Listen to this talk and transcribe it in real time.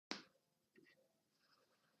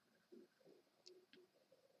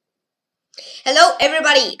Hello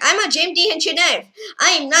everybody, I'm a Cherniaiev.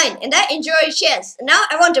 I am 9 and I enjoy chess. Now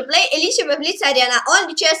I want to play SuperBlitz on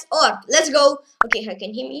the chess org. Let's go. Okay, I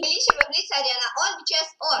can hear me. SuperBlitz on the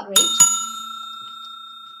chess org. Great.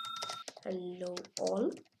 Hello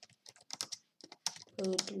all.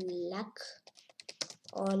 Good luck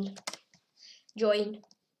all. Join.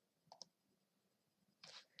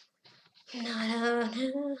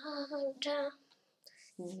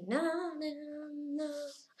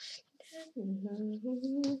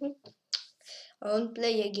 I'll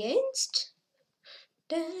play against.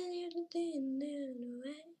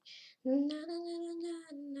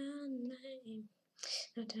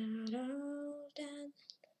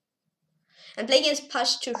 And play against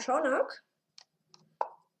PATRON.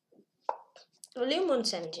 Volume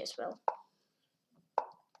 170 as well.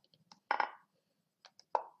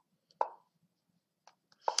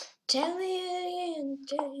 Tell me again,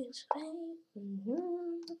 this way.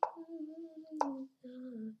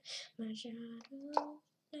 My shadow.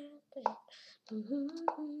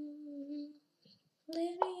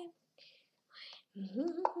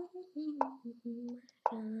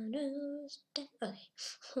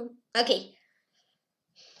 Okay.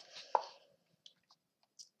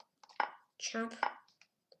 Jump.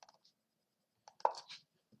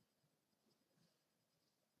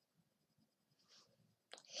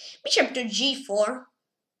 Bishop to g4.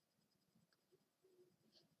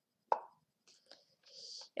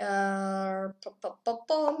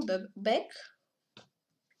 Back.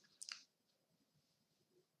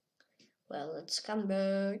 Well, let's come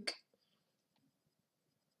back.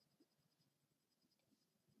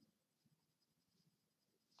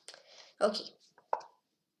 Okay.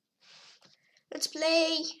 Let's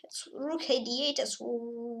play rook d8 as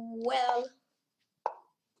well.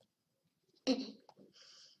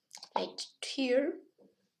 Right here.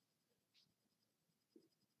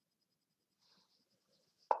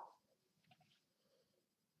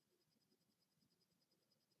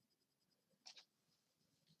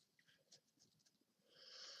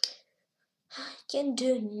 I can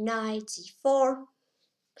do knight c4.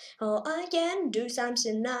 Or I can do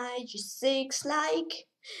something knight g6 like.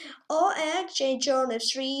 Or exchange on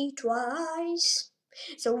f3 twice.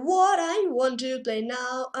 So what I want to play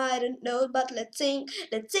now, I don't know, but let's think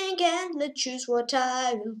and let's choose what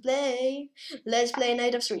I will play. Let's play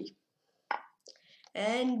knight f3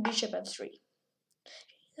 and bishop f3.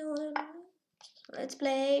 Let's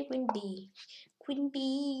play queen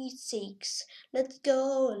b6. Let's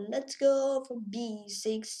go for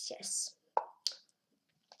b6, yes.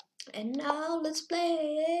 And now let's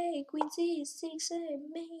play queen c6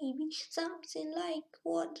 and maybe something like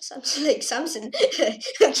what? Something like something.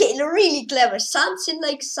 Okay, really clever. Something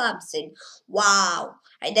like something. Wow,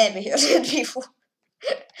 I never heard it before.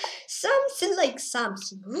 Something like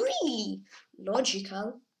something. Really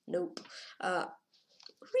logical. Nope.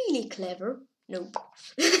 Really clever. Nope.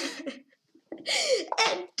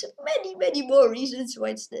 And many more reasons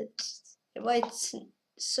why it's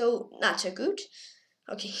so not so good.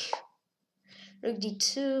 Okay. Rook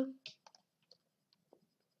d2.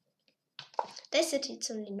 They said it's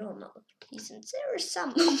only normal reasons. There are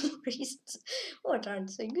some more reasons what aren't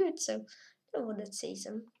so good, so I wouldn't say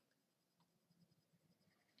some.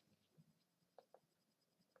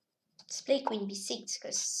 Let's play queen b6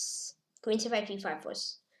 because queen c5 b5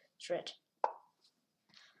 was threat.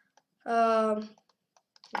 Yeah,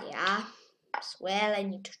 as well I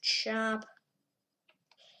need to chop.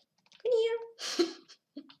 Queen here.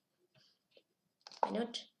 Why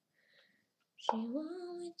not?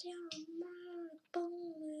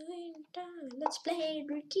 Let's play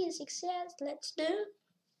rook e6. Yes, let's do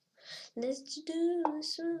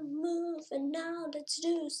this move, and now let's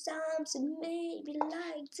do something maybe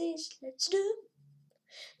like this. Let's do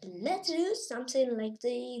something like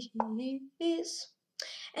this.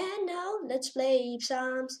 And now let's play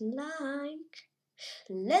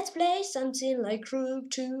something like rook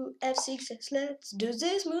to f6. Let's do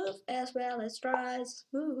this move as well. Let's try this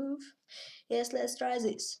move. Yes, let's try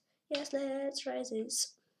this. Yes, let's try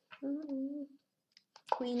this.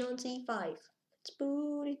 Queen on c5. Let's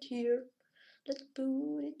put it here. Let's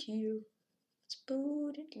put it here. Let's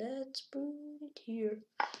put it here.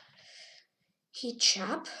 He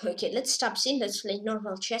chop. Okay, let's stop singing. Let's play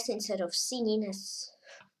normal chess instead of singing as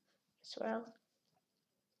well.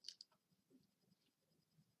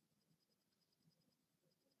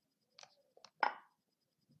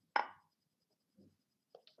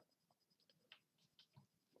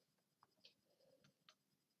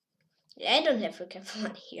 Yeah, I don't have rook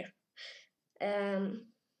f1 here.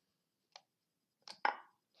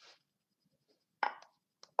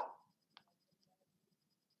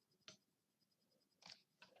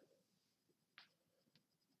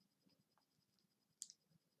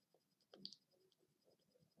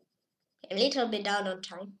 a little bit down on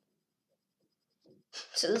time.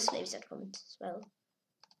 So let's leave that comment as well.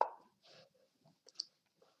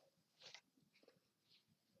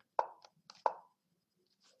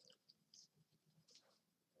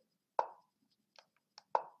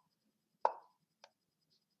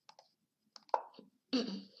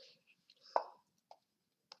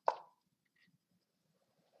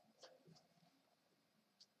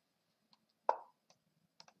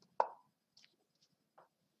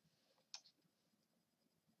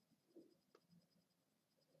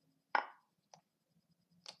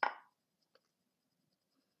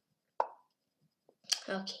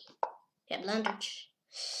 Okay, yeah, blundered.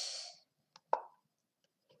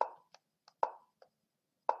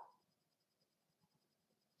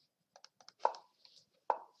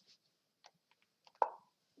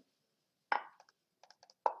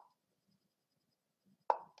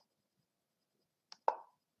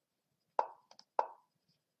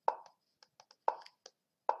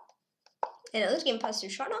 Another game passed to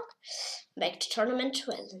Sharnock. Back to tournament.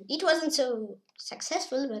 Well, it wasn't so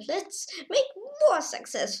successful, but let's make more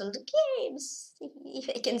successful the games, if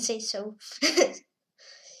I can say so.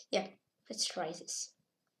 Yeah, let's try this.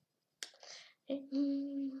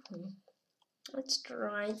 Let's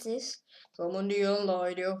try this. Come on, dear,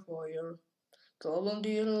 light your fire. Come on,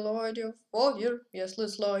 dear, light your fire. Yes,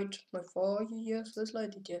 let's light my fire. Yes, let's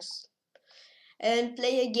light it. Yes. And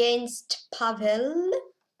play against Pavel.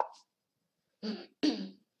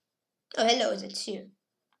 Oh, hello, that's you.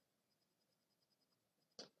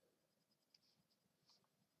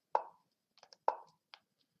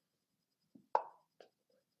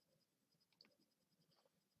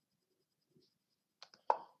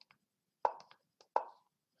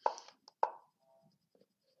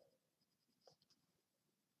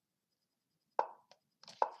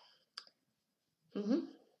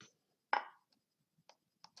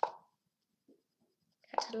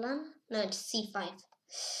 Catalan? No, it's c5.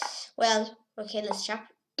 Well, okay, let's chop.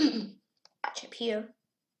 Chop here.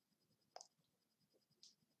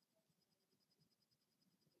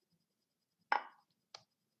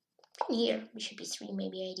 Here, bishop e3 may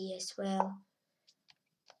be idea as well.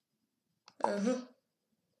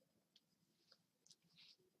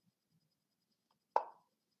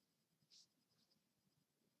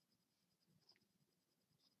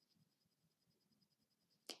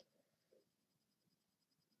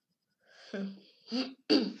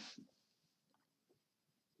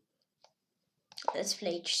 Let's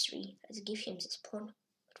play h3. Let's give him this pawn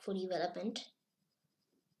for development.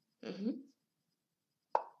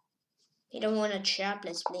 You don't want to chop,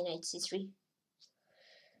 let's play knight c3.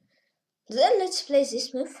 Then let's play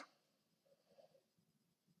this move.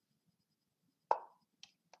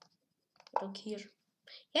 Look here.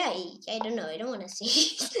 Yeah, I don't know, I don't want to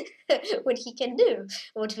see what he can do.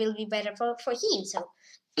 What will be better for him, so...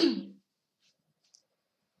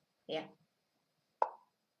 yeah.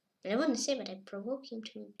 I want to say, but I provoke him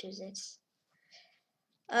to do this.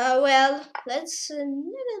 Well, let's...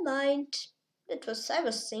 never mind. I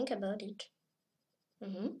was thinking about it.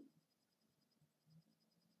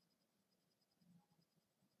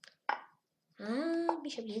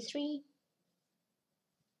 Bishop e3.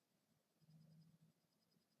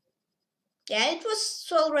 Yeah, it was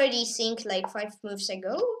already synced like 5 moves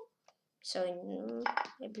ago. So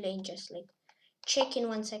I'm playing just like check in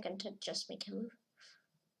 1 second to just make a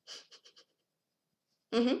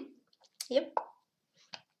move. Yep.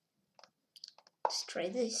 Let's try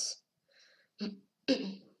this.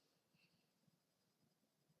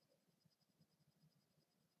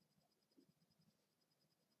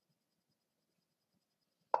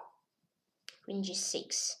 Queen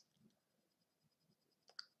g6.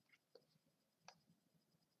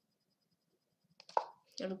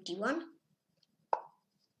 Rook d1.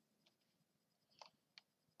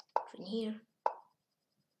 Queen here.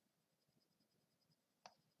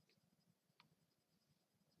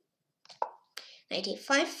 Knight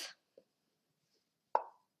a5.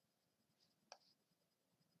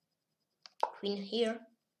 Queen here.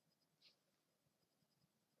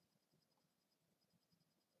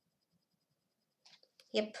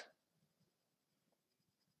 Yep.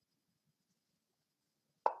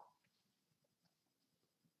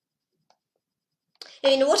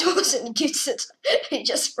 And what wasn't good that I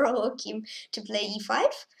just provoke him to play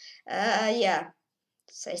e5. Yeah.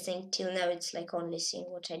 So I think till now it's like only seeing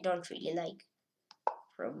what I don't really like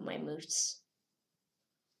from my moves.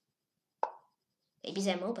 Maybe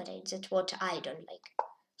they're more, but that's what I don't like.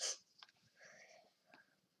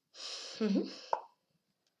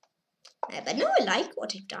 But now I like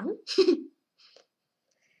what I've done.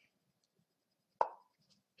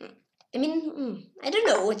 I mean, I don't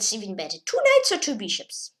know what's even better, 2 knights or 2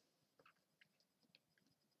 bishops.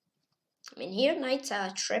 I mean, here knights are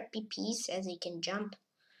trappy piece as they can jump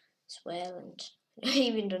as well, and I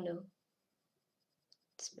even don't know.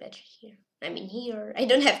 It's better here. I mean, here I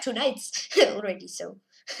don't have 2 knights already, so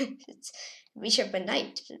it's bishop and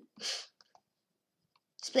knight.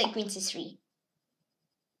 Let's play queen c3.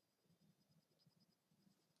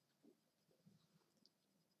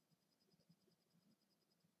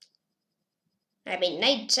 I mean,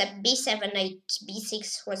 knight b7, knight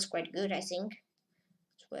b6 was quite good, I think,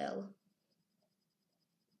 as well.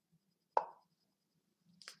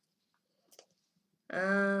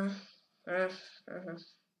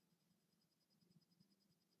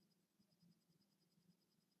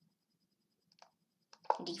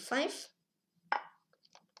 d5.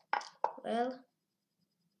 Well,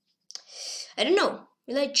 I don't know.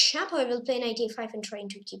 Like Chapo, I will play knight a5 and trying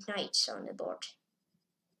to keep knights on the board.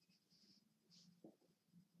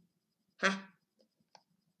 Huh.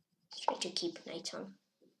 Let's try to keep knights on.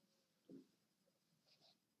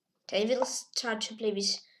 I will start to play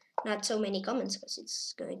with not so many comments because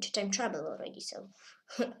it's going to time travel already, so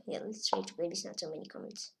yeah, let's try to play with not so many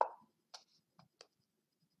comments.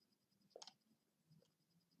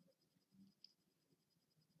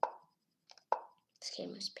 Let's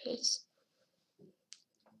get my space.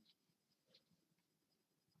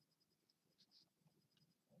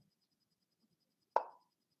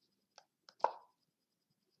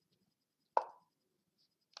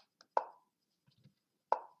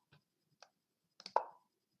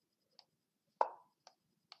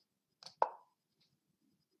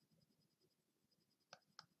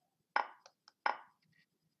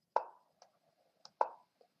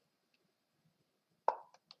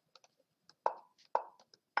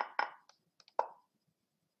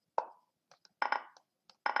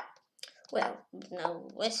 Well, now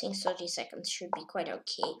wasting 30 seconds should be quite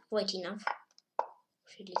okay, quite enough.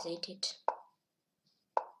 Realizate it.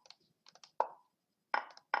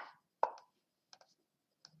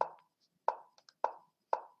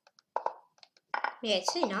 Yeah,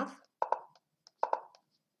 it's enough.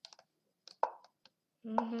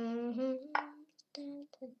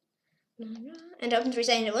 And open 3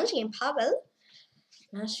 seconds once again, Pavel.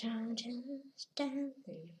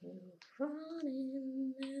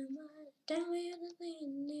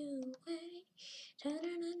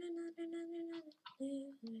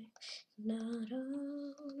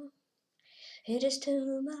 It is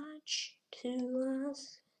too much to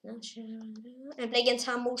ask. And play against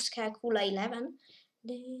Hamuska Kula 11.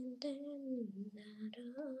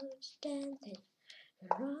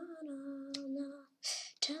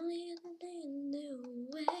 Tell me that in the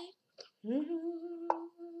way.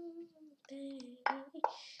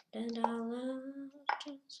 And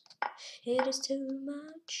it is too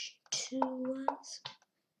much to ask.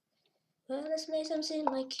 Well, let's play something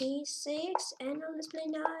like e6, and now let's play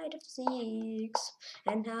knight f6,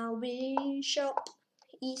 and now bishop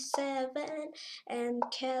e7, and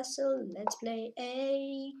castle, let's play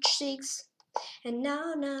h6, and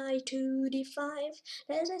now knight to d5,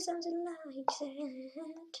 let's play something like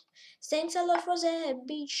that. Thanks a lot for the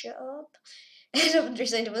bishop. And op 3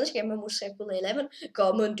 centimeters came Mamaia 11.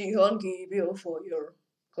 Come on, Tykhon, give your fire.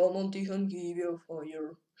 Come on, Tykhon, give your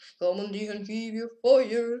fire. Come on, Tykhon, give your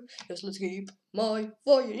fire. Yes, let's keep my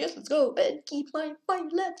fire. Yes, let's go and keep my fire.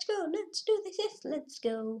 Let's go. Let's do this. Yes, let's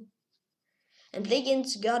go. And play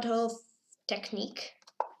against God of Technique.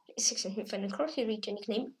 6 and final course. You reach a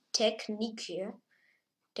nickname Technique here.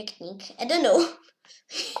 Technique. I don't know.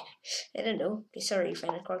 I don't know. Sorry,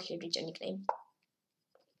 final course. You reach a nickname.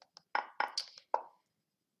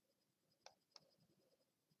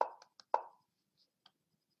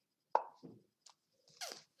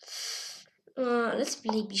 Let's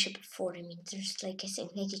play bishop f4. I mean, there's like I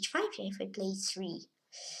think knight h5 here if I play 3.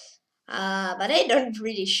 But I don't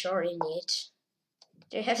really sure in it.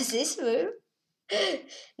 Do you have this move?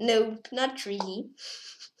 Nope, not really.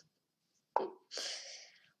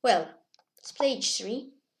 Well, let's play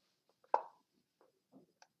h3.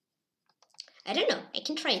 I don't know. I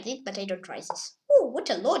can try this, but I don't try this. Oh, what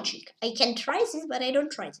a logic! I can try this, but I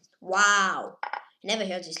don't try this. Wow! Never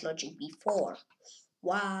heard this logic before.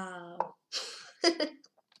 Wow.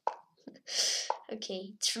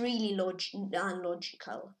 Okay, it's really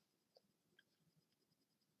unlogical.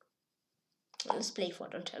 Let's play for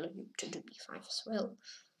don't tell you to do b5 as well.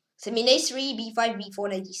 So I mean a3, b5, b4,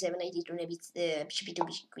 knight d7, knight d2, knight bishop e2,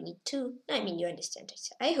 bishop queen e2. I mean you understand.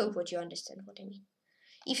 I hope what you understand what I mean.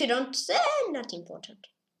 If you don't, then not important.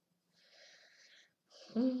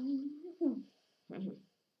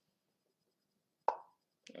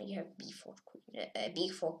 You have b4 queen.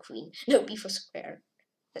 b4 queen. No, b4 square.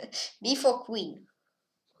 b4 queen.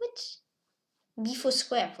 What? b4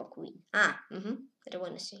 square for queen. Ah, I don't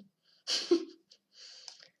want to say.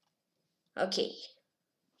 Okay.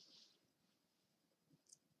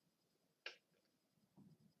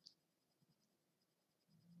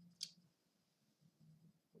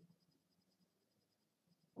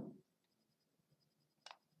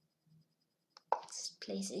 Let's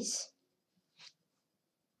place this.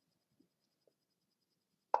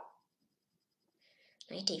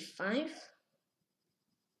 Knight a5.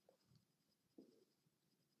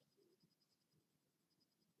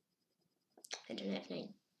 I don't have knight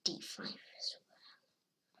d5 as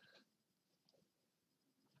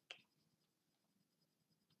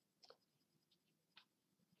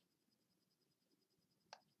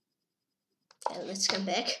well. Let's come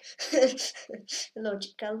back.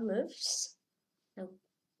 Logical moves. No,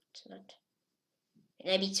 it's not.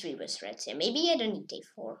 And b3 was right there. Maybe I don't need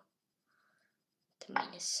a4. The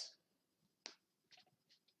minus.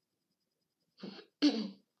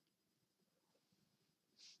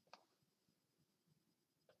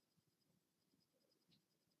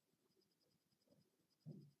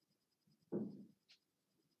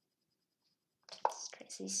 Let's try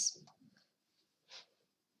this.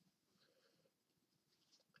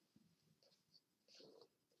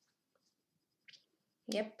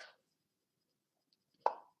 Yep.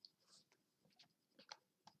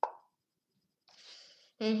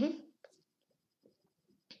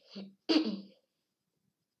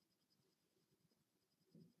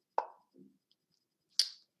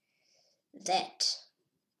 That.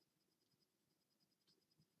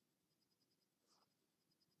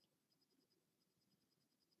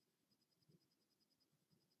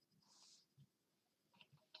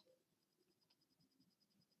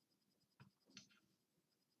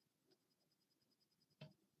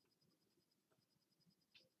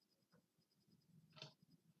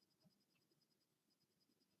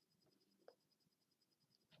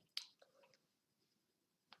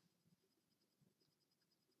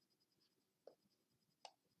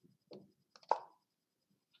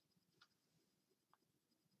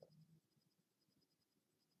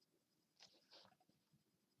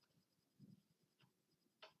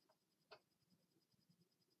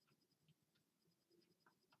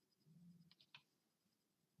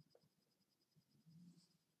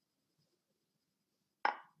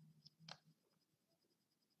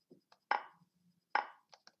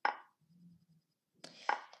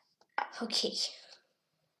 Okay.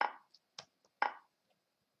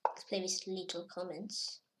 Let's play with little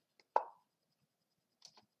comments.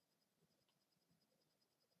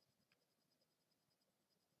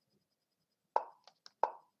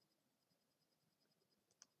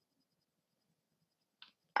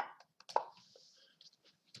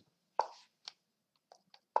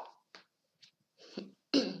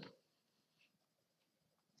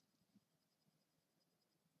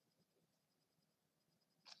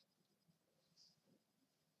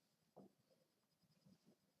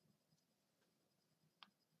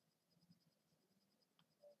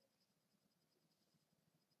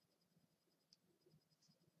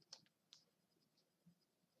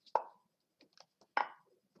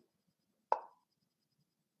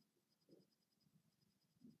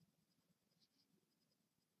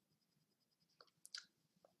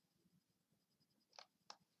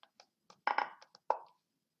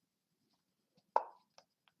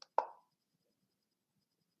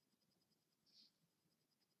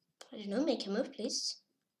 I don't know, make a move, please.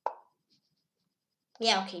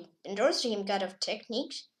 Yeah, okay. Endorse him, God of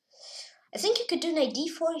Techniques. I think you could do knight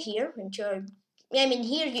d4 here, and you're... Yeah, I mean,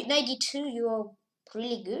 here, knight d2, you're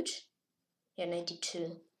really good. Yeah, knight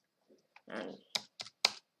d2. And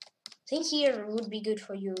I think here would be good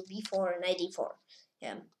for you, b4, knight d4.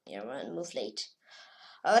 Yeah, you're one move late.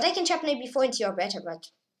 But I can chop knight b4 and you're better, but...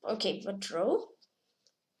 Okay, but draw?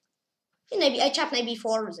 Yeah, maybe I chop knight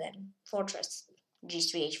b4 then. Fortress.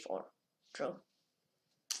 g3, h4. Draw.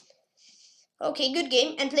 Okay, good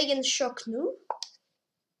game. And play against Shocknu.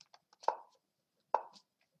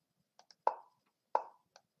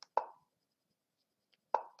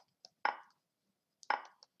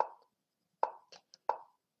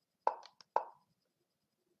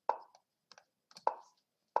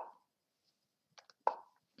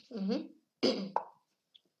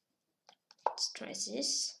 Let's try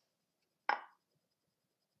this.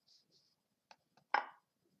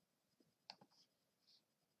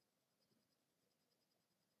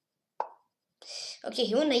 Okay,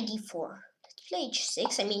 he won knight d4. Let's play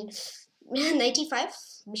h6. I mean, knight d5,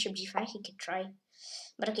 bishop g5, he could try.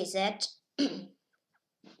 But okay, that.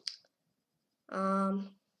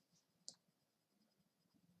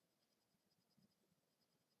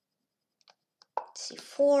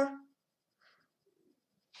 c4.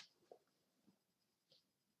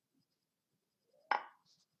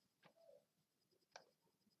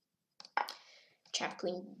 Check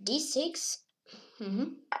queen d6.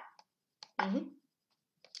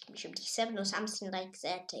 Bishop d7 or something like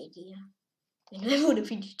that idea. In my mode of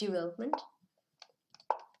future development.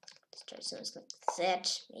 Let's try something like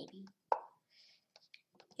that, maybe.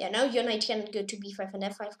 Yeah, now your knight can go to b5 and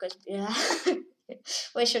f5 because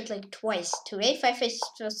well, I showed like twice. To a5 I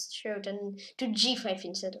just showed and to g5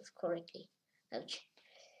 instead of correctly. Ouch.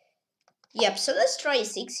 Yep, so let's try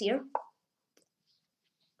a6 here.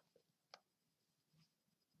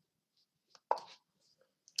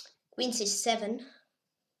 Queen c7.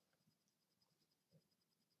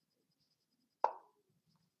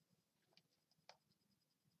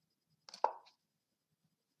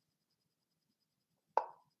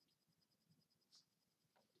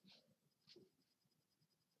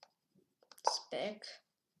 Back.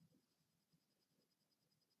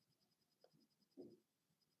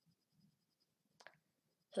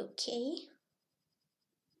 Okay.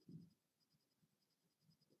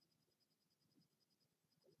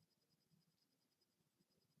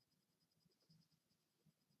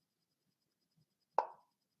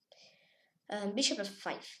 Bishop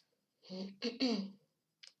f5. I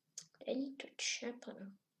need to check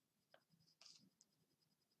on.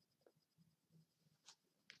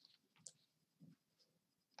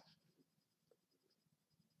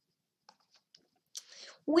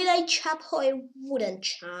 Will I chop or I wouldn't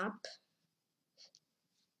chop?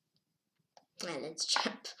 Let's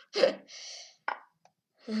chop. Let's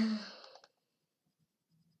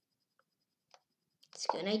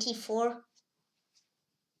go knight e4.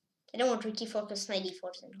 I don't want rook e4 because knight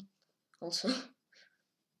e4 is also.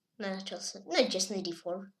 Not also. Not just knight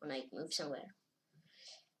e4 when I move somewhere.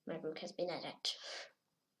 My rook has been attacked.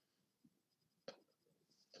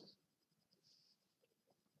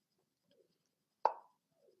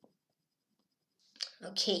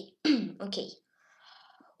 Okay. Okay.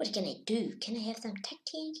 What can I do? Can I have some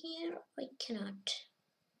tactic here? I cannot.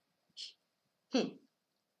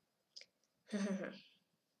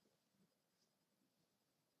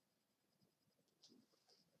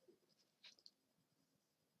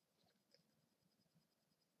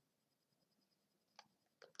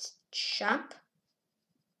 Chop.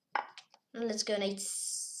 And let's go knight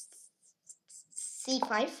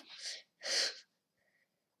c5.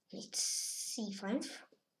 Knight c5.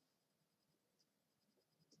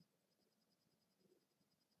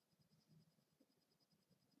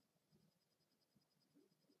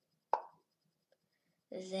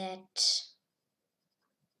 That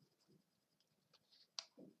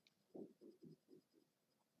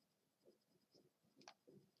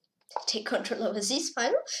take control over this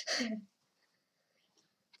file.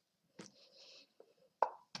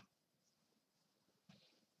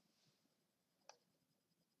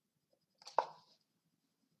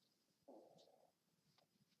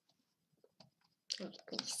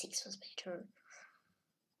 Maybe 6 was better.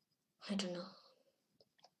 I don't know.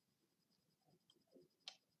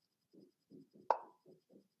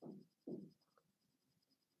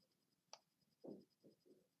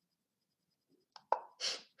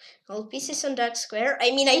 All pieces on dark square.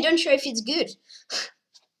 I mean, I don't sure if it's good.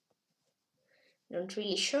 Not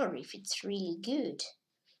really sure if it's really good.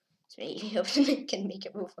 So maybe I can make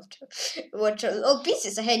a move after what all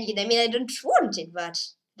pieces are hanging. I mean, I don't want it, but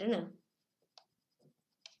I don't know.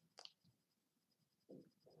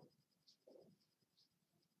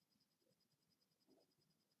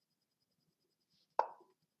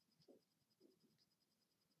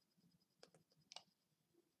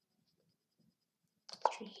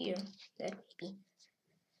 Three here. That maybe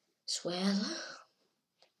as well.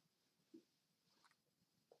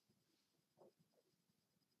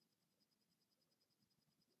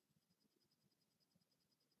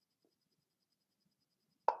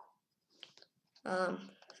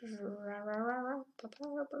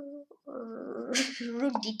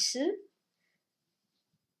 Rook d2.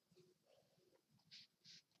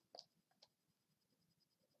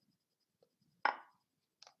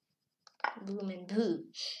 Boom and boo.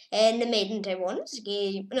 And the maiden Taiwan's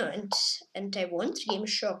game, no, and Taiwan's game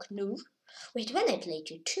shock no. Wait, when I played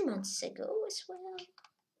you 2 months ago as well.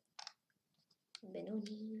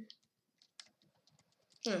 Benoni.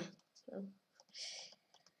 Oh.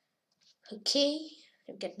 Okay,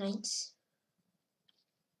 I've got knights.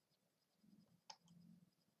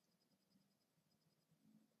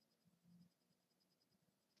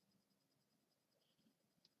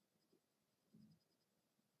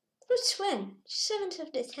 What's when? 7th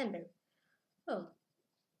of December. Oh.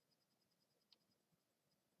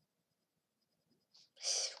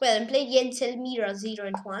 Well, I'm playing against Elmira 0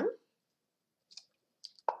 and 1.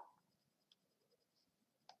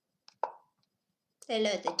 Hello,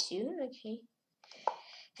 that's you. Okay.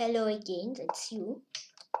 Hello again, that's you.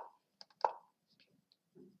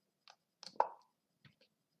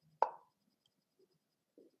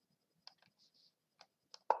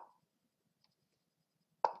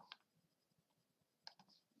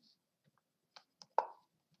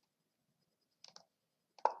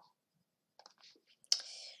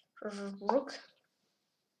 Rook.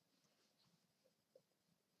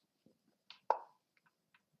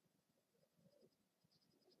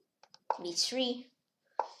 B3.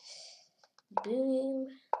 Boom.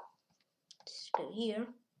 Let's go here.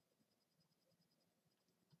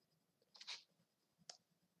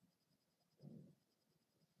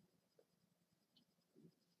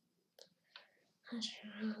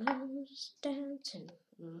 Dancing.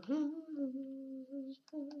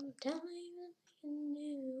 Tell me what you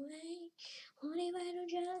knew, eh? What if I do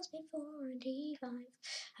just before D5?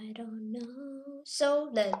 I don't know. So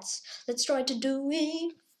let's try to do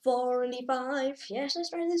it. 4 and D5. Yes, let's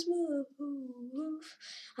try this move.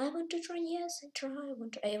 I want to try. Yes, I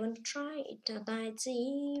want to try it. Knight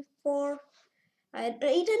C4. I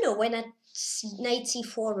don't know when knight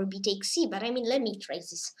C4 will be take C, but I mean, let me try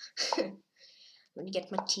this. I'm gonna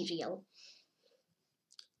get material.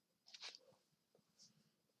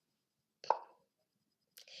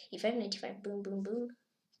 E5, 95, boom, boom, boom.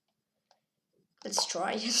 Let's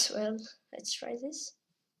try as well. Let's try this.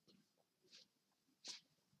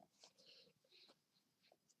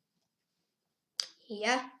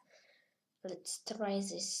 Yeah, let's try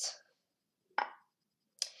this.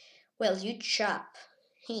 Well, you chop.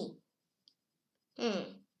 Let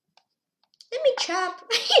me chop.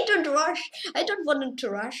 I don't rush. I don't want him to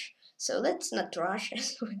rush. So let's not rush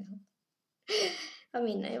as well. I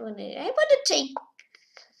mean, I wanna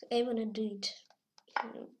do it in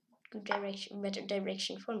a good direction, better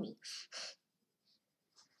direction for me.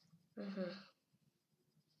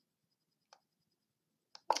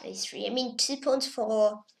 A3. I mean, 2 points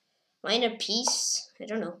for minor piece. I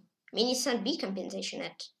don't know. I mean, it's not big compensation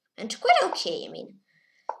and quite okay. I mean,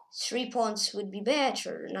 3 points would be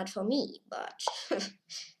better, not for me, but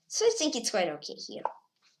so I think it's quite okay here.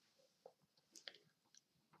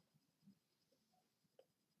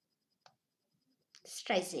 Let's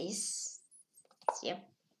try this. Yep.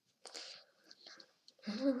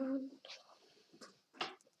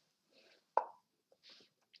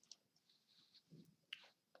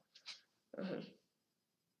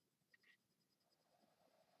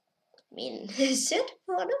 I mean, third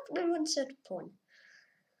pawn, opponent wants third pawn.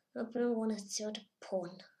 Opponent wants a third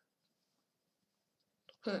pawn.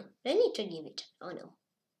 I need to give it. Oh no.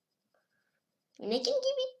 I mean, I can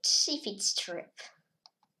give it if it's trap.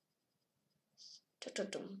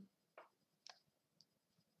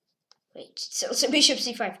 Wait, it's also bishop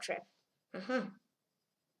c5 trap.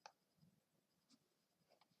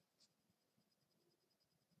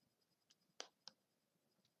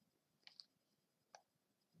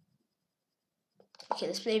 Okay,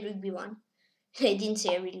 let's play rook b1. I didn't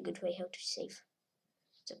say a really good way how to save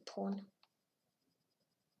the pawn.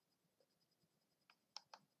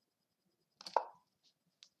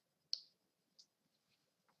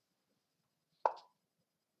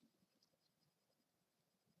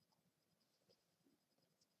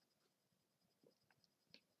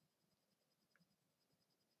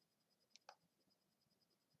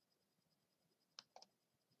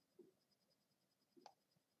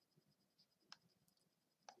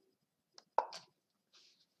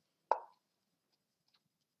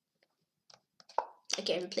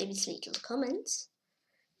 Okay, I will play with little comments.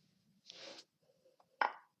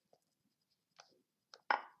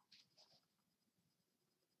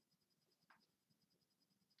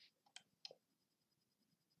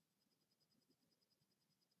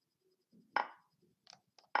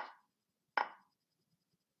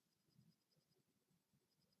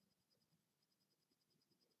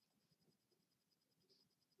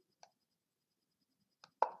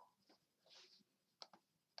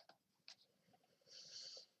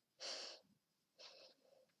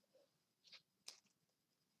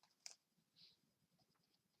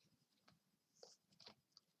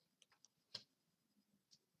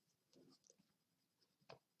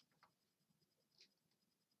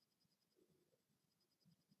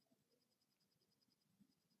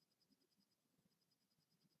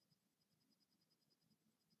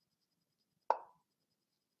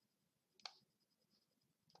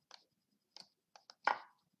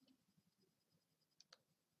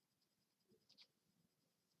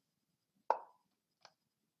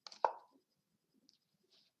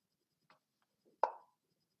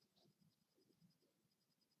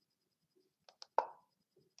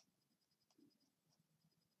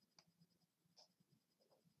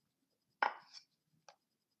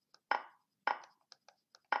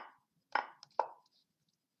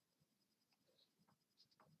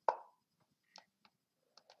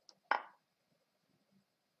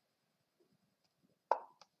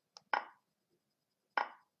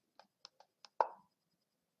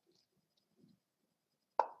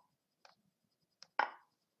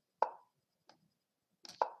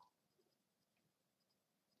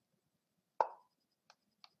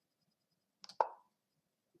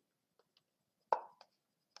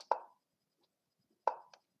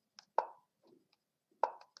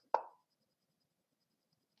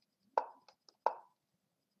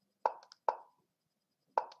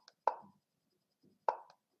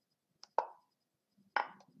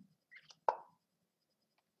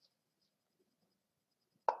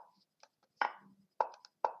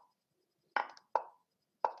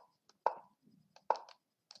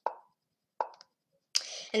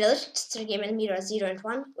 And let's try game and mirror 0 and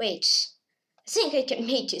 1. Wait, I think I can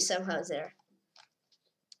mate you somehow there.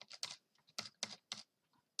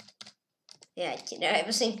 Yeah, I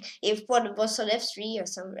was thinking if one was on F3 or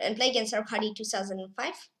something and play against Arkady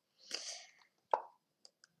 2005.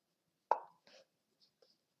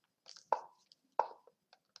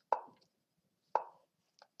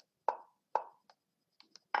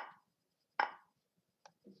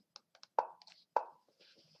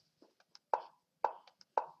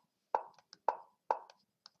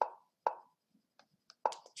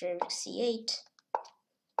 C8.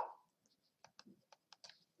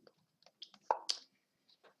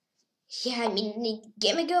 Yeah, I mean,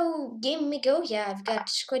 game ago, yeah, I've got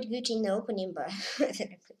quite good in the opening, but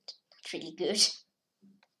not really good.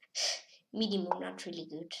 Minimum, not really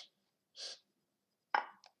good.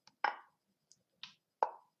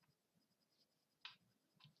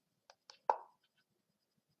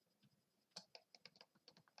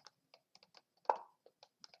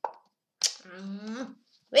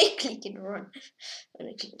 Wait, click and run.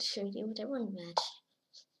 I can show you what I want, match.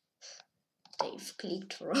 They've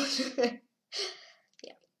clicked run.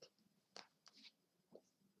 Yeah.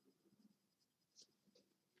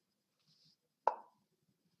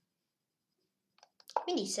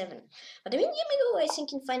 Mini 7. But I mean, game ago, I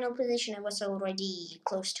think in final position I was already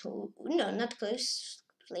close to. No, not close.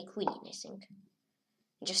 Like winning, I think.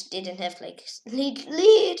 Just didn't have like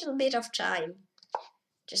little bit of time.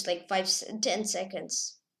 Just like 10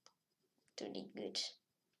 seconds to do good.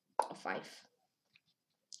 Or 5.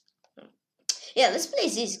 Yeah, let's play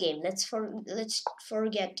this game. Let's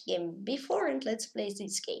forget game before and let's play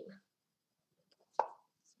this game.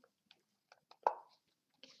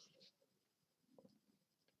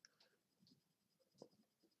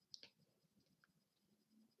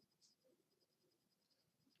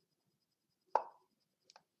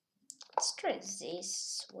 Let's try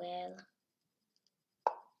this. Well,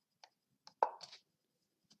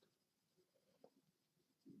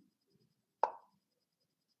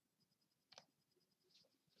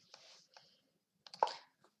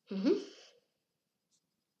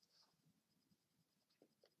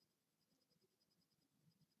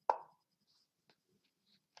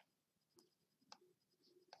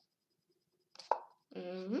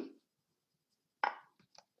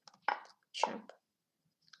 Jump.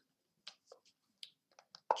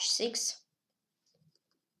 H6.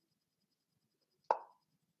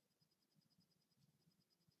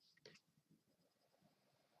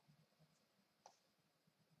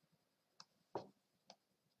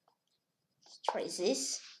 Let's try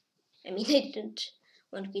this. I mean, I don't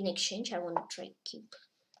want queen exchange. I want to try keep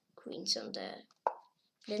queens on the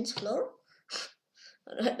dance floor.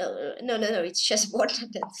 No, it's chessboard,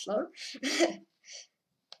 not dance floor.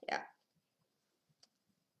 Yeah.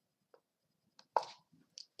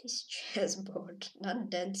 This chessboard, not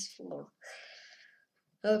dance floor.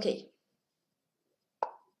 Okay.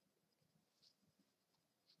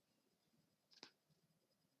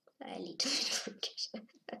 A little bit forget.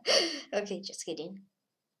 Okay, just kidding.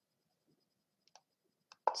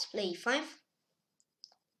 Let's play E5.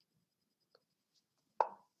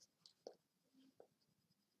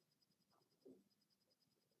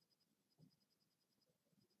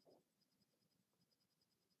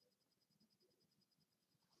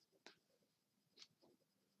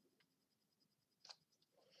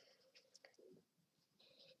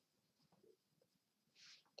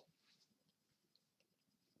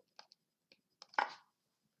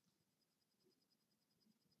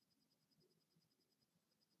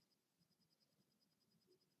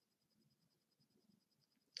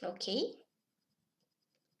 Okay.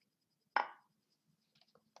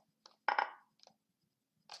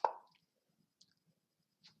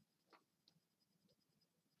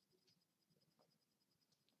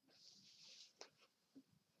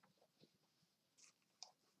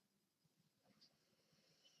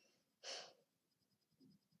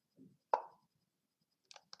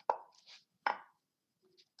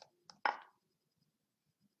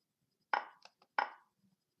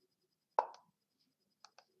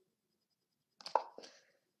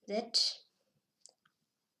 That.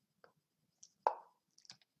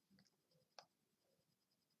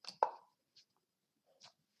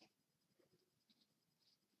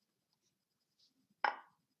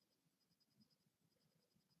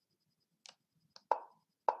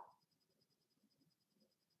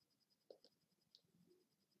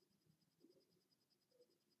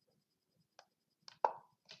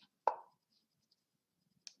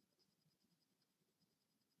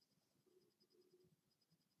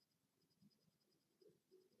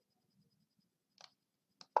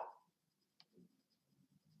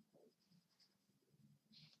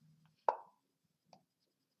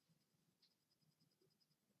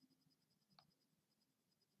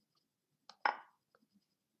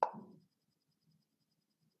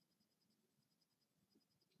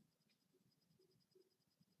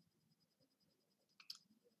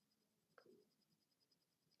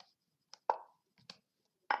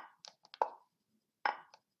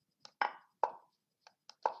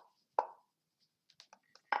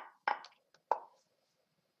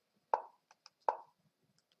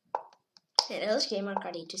 And else Gamer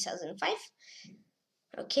Cadet 2005.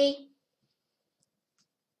 Okay.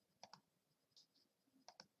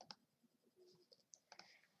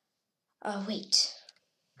 Oh wait.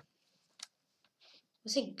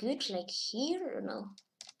 Was it good like here or no?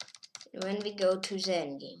 When we go to the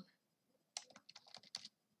end game.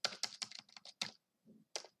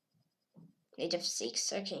 Knight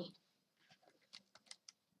f6, okay.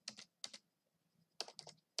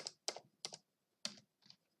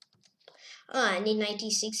 I need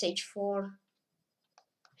 96 h4.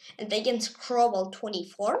 And against Crowell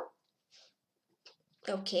 24.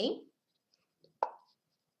 Okay.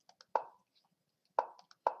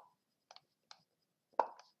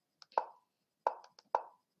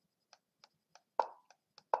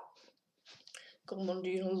 Come on,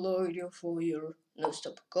 Dion, light your fire. No,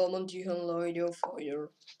 stop. Come on, Dion, light your fire.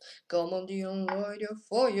 Come on, Dion, light your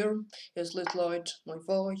fire. Yes, let's light my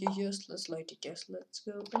fire. Yes, let's light it. Yes, let's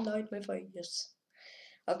go and light my fire. Yes.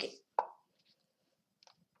 Okay.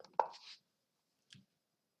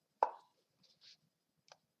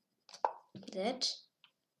 That.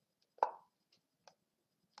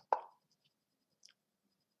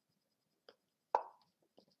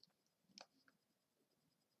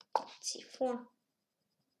 C4.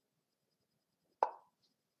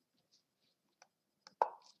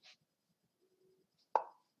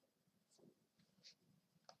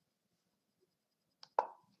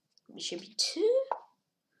 Bishop e2.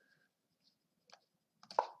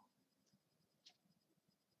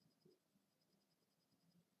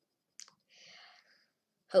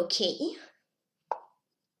 Okay.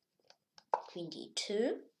 Queen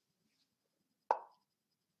d2.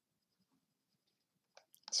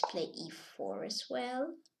 Let's play e4 as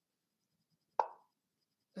well.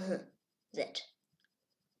 Z.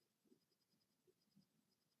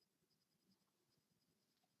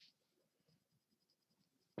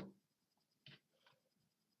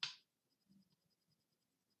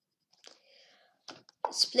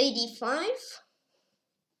 Let's play d5.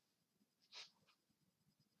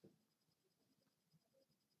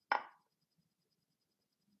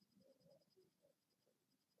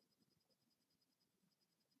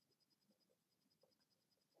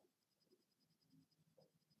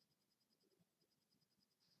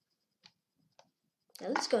 Now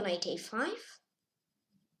let's go knight a5. I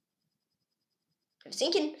was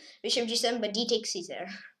thinking bishop g7, but d takes c there.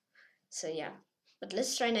 So yeah, but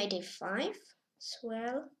let's try knight a5 as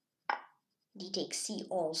well. D takes c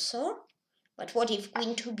also. But what if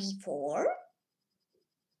queen to b4?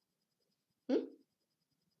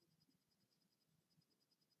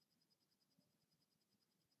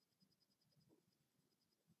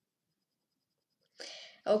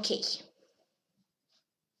 Okay.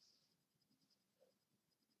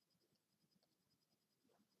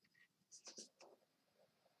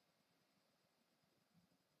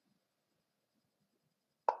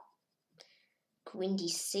 Queen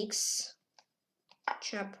d6.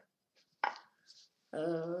 Chop.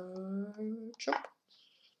 Chop.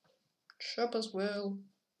 Chop as well.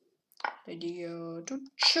 Idea to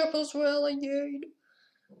chop as well again.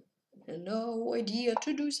 And now idea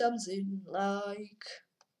to do something like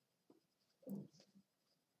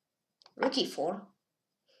rook e4.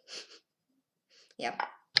 Yep.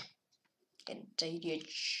 And idea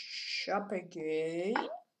chop again.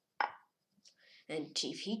 And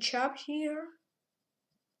if he chopped here,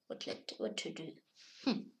 what to do?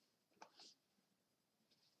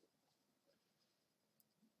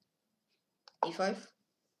 E5.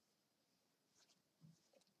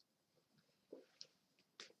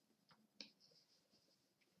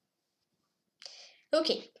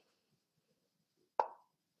 Okay.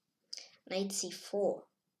 Knight c4.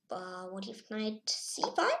 What if knight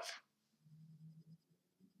c5?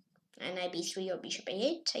 And knight b3 or bishop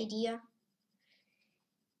a8 idea.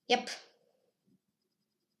 Yep.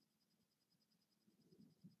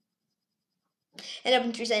 And up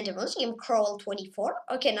in 3 centimeters, game Crowell 24.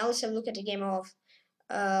 Okay, now let's have a look at the game of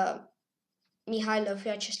Mikhailov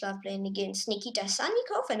Vyacheslav playing against Nikita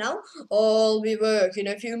Sannikov. And now I'll be back in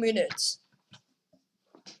a few minutes.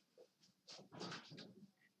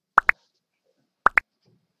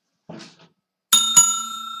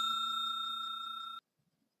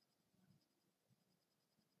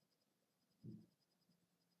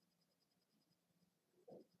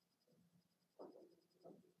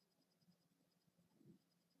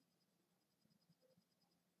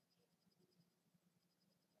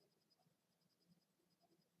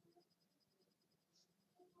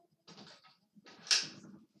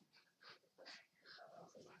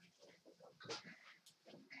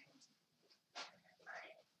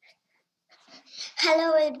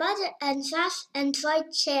 Hello everybody, and Josh and try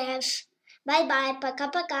chess. Bye bye, paka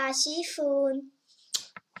paka, see you soon.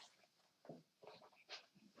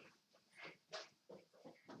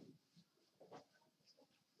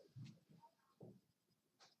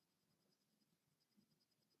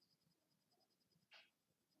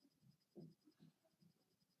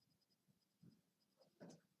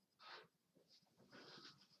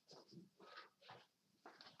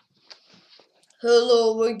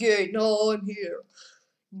 Hello again, now I'm here.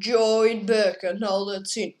 Join back and now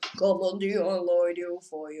let's in. Come on, Dion, light your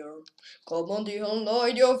fire. Come on, Dion,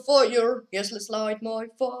 light your fire. Yes, let's light my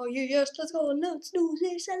fire. Yes, let's go. Let's do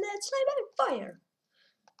this and let's light my fire.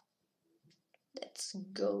 Let's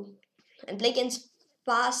go. And play against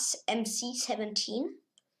Fast MC17.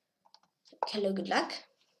 Hello, good luck.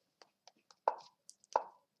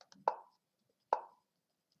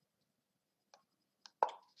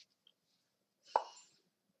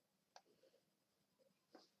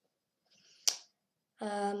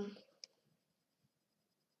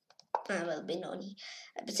 Well, Benoni.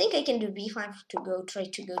 I think I can do b5 to try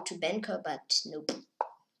to go to GRENKE, but nope.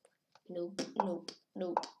 Nope, nope,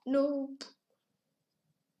 nope, nope.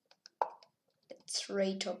 Let's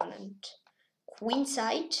rate opponent.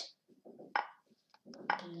 Queenside.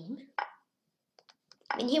 I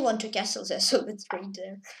mean, he won 2 castles there, so let's rate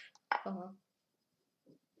there.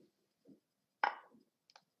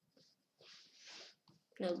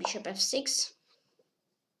 No, bishop f6.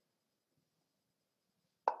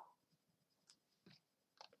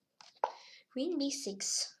 Queen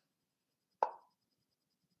b6.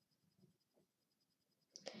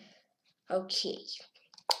 Okay.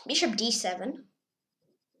 Bishop d7.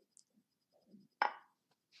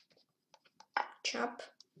 Chop.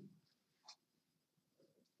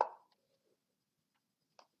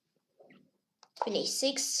 Queen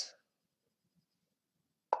a6.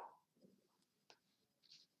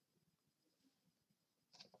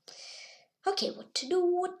 Okay, what to do?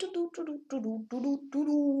 What to do?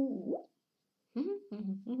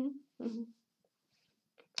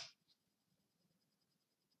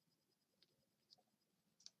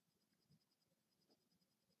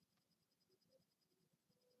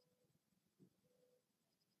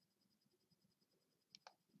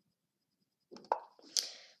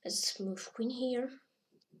 Let's move queen here.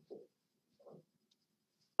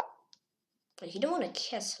 But he don't want a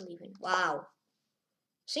castle even. Wow.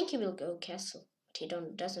 I think he will go castle, but he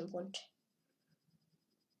doesn't want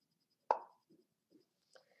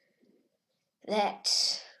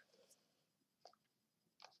that.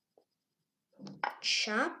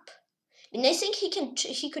 Chop. I mean, I think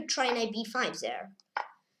he could try knight b5 there.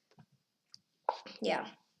 Yeah.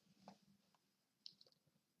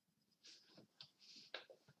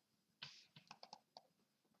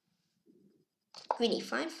 Queen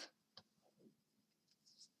e5.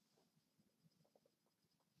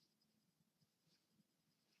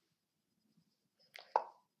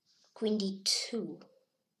 Queen d2.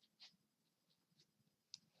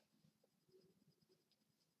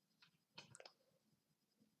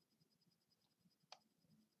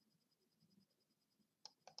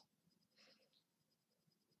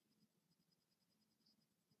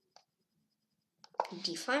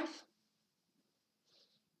 d5.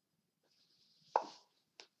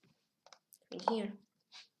 Queen here.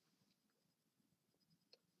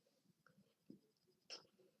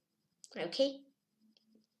 Okay.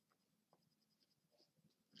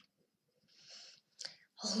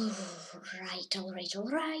 Alright.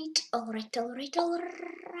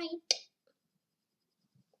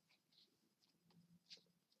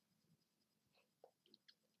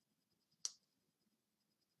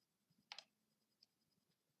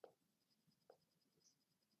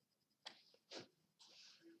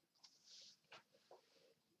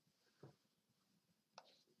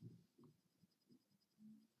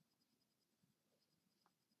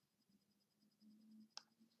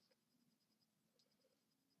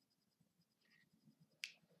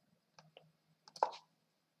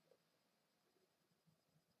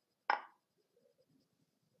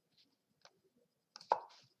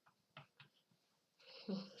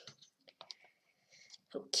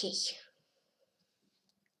 Okay.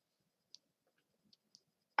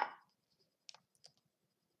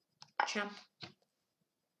 Chop.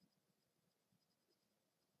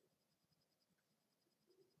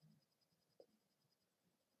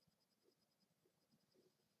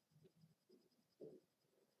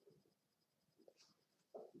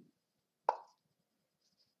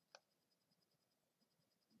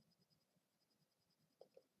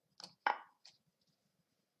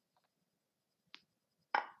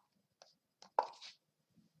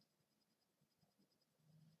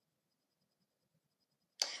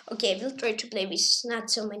 Okay, we'll try to play with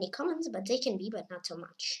not so many comments, but they can be, but not so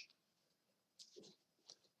much.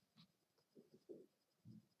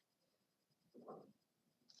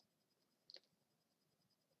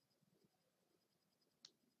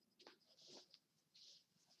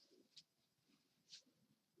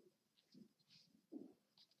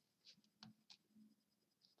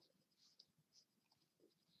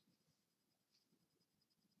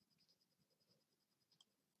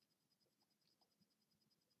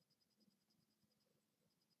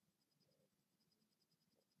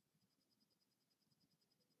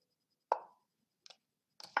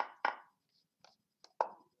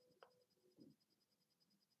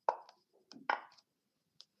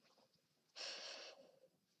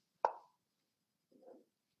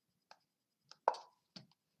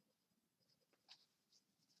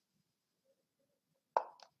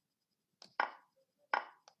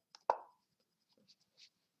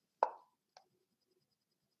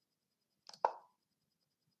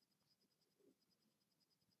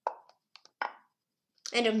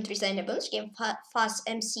 And on 3 side bonus game fast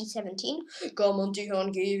MC17. Come on,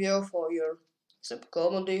 Tykhon, give your fire. So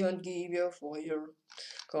come on, Tykhon, give your fire.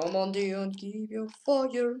 Come on, Tykhon, give your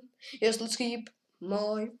fire. Yes, let's keep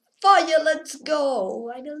my fire. Let's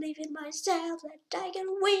go. I believe in myself that I can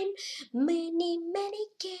win many, many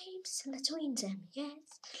games. Let's win them.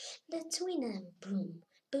 Yes, let's win them. Boom,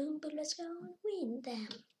 boom, boom. Let's go and win them.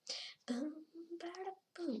 Boom, bada,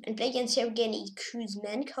 boom. And play against Evgeny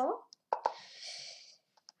Kuzmenko.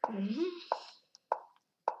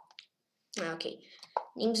 Okay,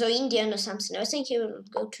 name so Indian or something. I think he will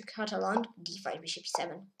go to Catalan, d5, bishop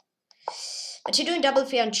 7. But you're doing double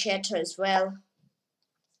fair on chatter as well.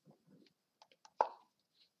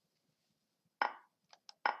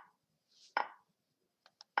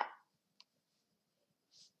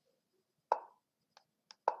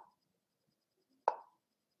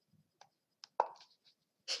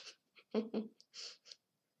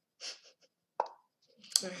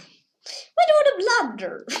 Why do you want to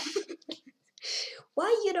blunder?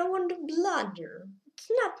 Why you don't want to blunder?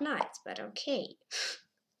 It's not nice, but okay.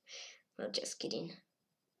 No, just kidding.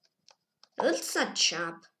 No, it's not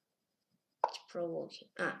chop. It's provoking.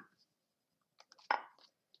 Ah.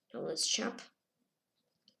 No, let's chop.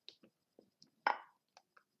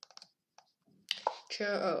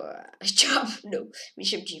 Chop. No.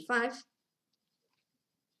 Bishop g5.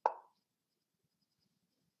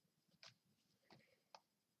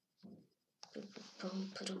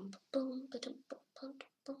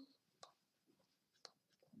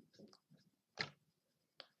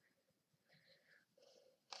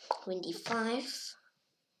 Queen d5.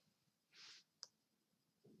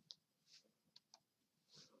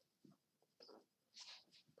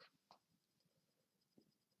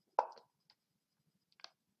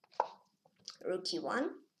 Rook e1.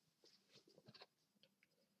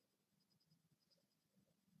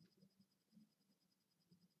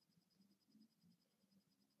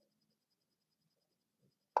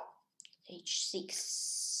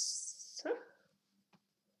 h6.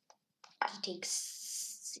 He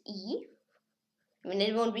takes e. I mean,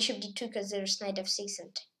 it won't bishop d2 because there's knight f6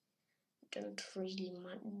 and don't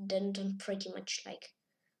pretty much like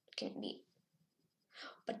it can be.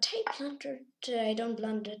 But I don't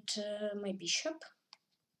blundered my bishop.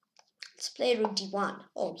 Let's play rook d1.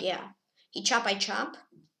 Oh yeah, he chop, I chop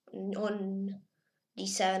on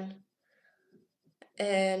d7,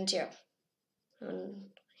 and yeah,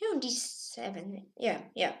 on d7.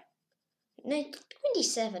 Yeah, knight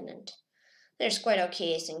d7, and there's quite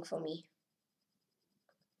okay, I think, for me.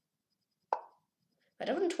 But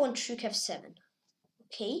I wouldn't want rook f7.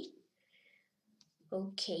 Okay.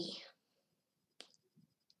 Okay.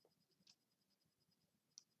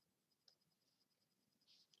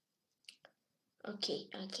 Okay.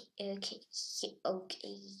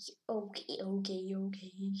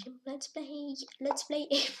 Let's play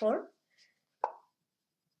a4.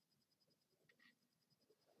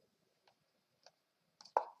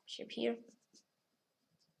 Bishop here.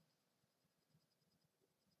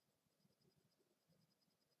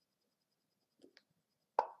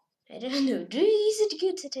 I don't know. Is it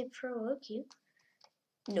good that I provoke you?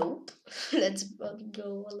 Nope. Let's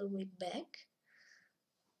go all the way back.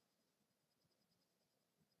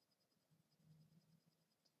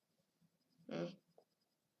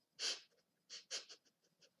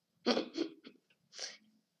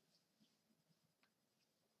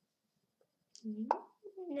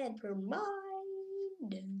 Never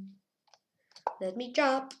mind. Let me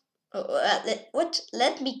chop. What?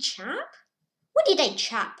 Let me chop? What did I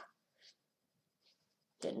chop?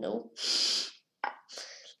 Don't know.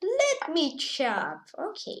 Let me chop.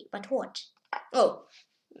 Okay, but what? Oh,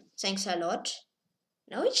 Thanks a lot.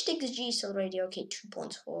 Now which takes G is already okay. 2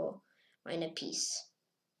 pawns for minor piece.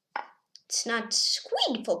 It's not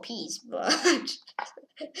queen for piece, but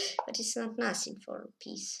but it's not nothing for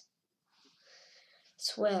piece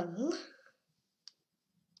as well.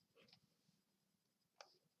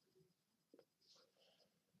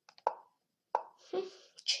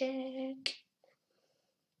 Check.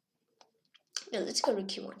 No, let's go to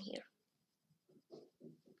Q1 here.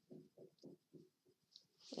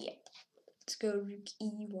 Yep. Let's go rook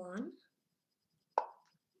E1.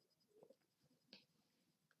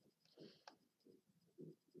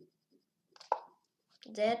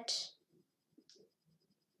 That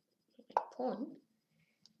pawn.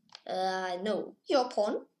 No, your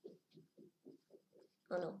pawn.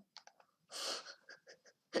 Oh no.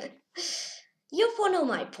 Your pawn or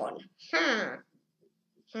my pawn? I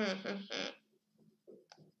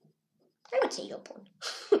would say your pawn.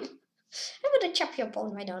 I would chop your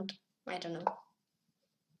pawn. Why don't? I don't know.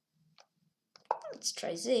 Let's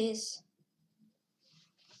try this.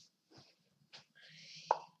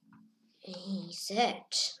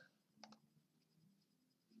 That.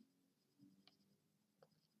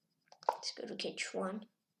 Let's go to H1.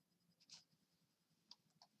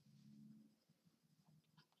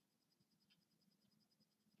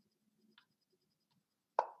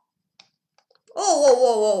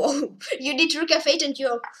 Oh. You did rook f8 and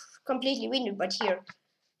you're completely winning, but here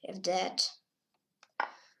you have that,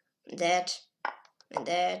 that, and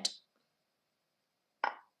that,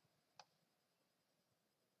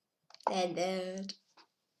 and that.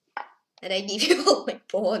 And I give you all my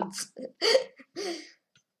pawns.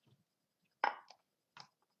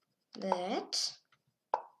 That.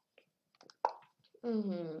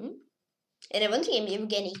 And I want to game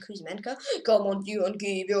Evgeny Kuzmenko. Come on, Dion,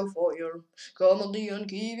 give your fire. Come on, Dion,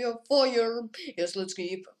 give your fire. Yes, let's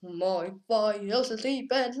keep my fire. Yes, let's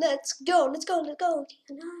sleep and let's go. Let's go. And I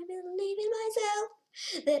believe in myself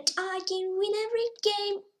that I can win every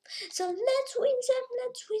game. So let's win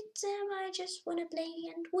them. I just wanna play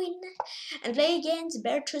and win. And play against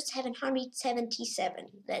Bertrus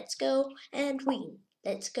 777. Let's go and win.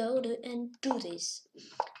 Let's go and do this.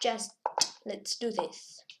 Just let's do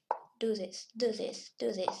this. Do this.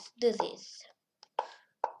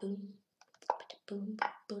 Boom, bada boom,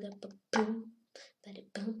 bada boom, bada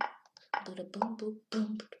boom, bada boom, boom,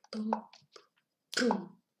 boom, boom, boom,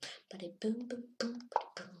 bada boom, boom, boom,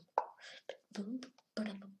 bada boom, boom,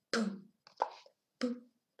 bada boom, boom,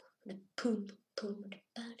 bada boom, boom,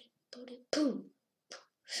 bada boom.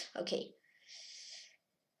 Okay.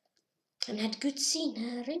 I'm not good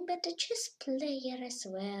scenery, but a chess player as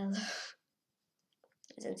well.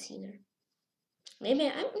 Isn't scenery? Maybe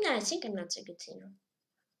I think I'm not so good scenery.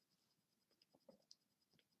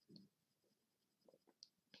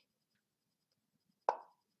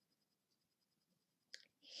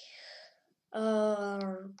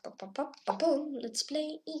 Let's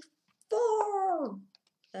play E4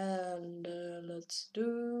 and let's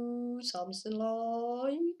do something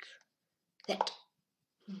like that.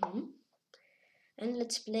 And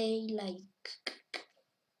let's play like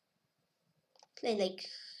let's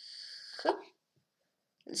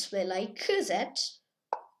play like that.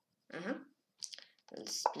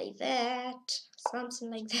 Let's play that, something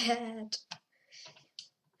like that.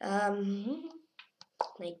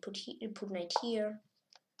 Like put knight here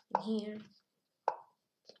and here.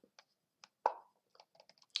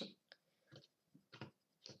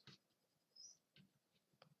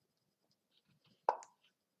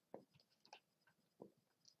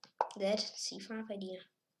 That c5 idea.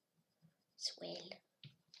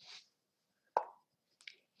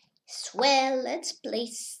 Swell. Let's play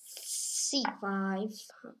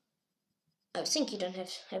c5. I think you don't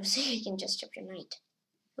have. I think you can just chop your knight.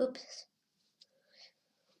 Oops.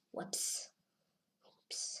 Whoops.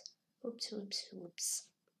 Let's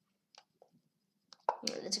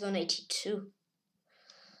go knight e2.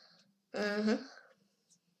 A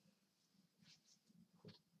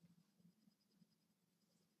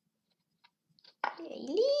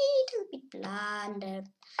little bit blunder.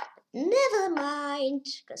 Never mind,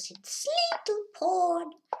 because it's little pawn.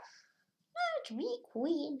 Not be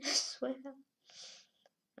queen as well.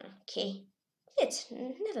 Okay.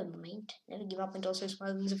 Never mind. Never give up and also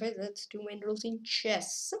smile in the face. That's 2 main rules in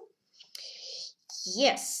chess.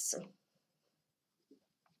 Yes.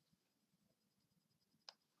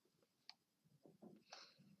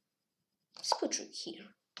 Let's put rook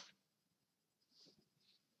here.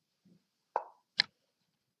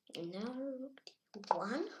 And now rook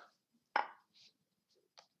d1.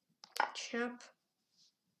 Chop.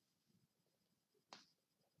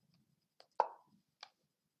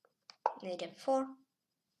 Knight f4.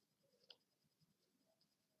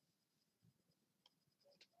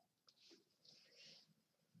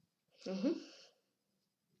 Mm-hmm.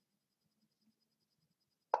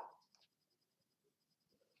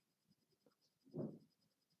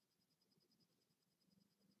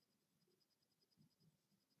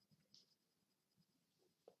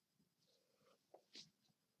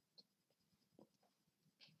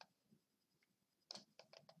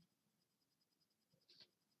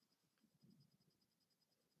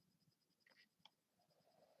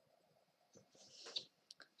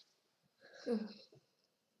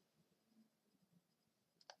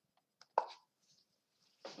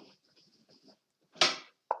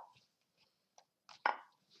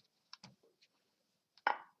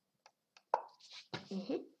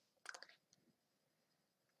 Mm-hmm.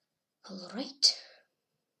 All right.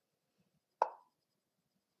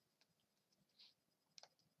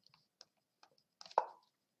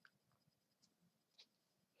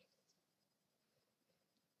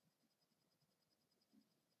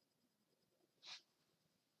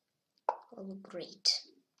 Oh, great.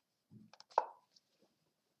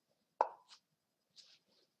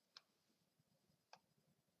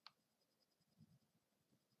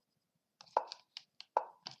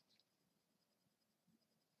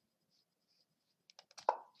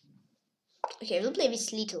 Okay, we'll play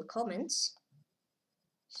with little comments.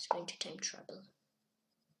 It's going to time trouble.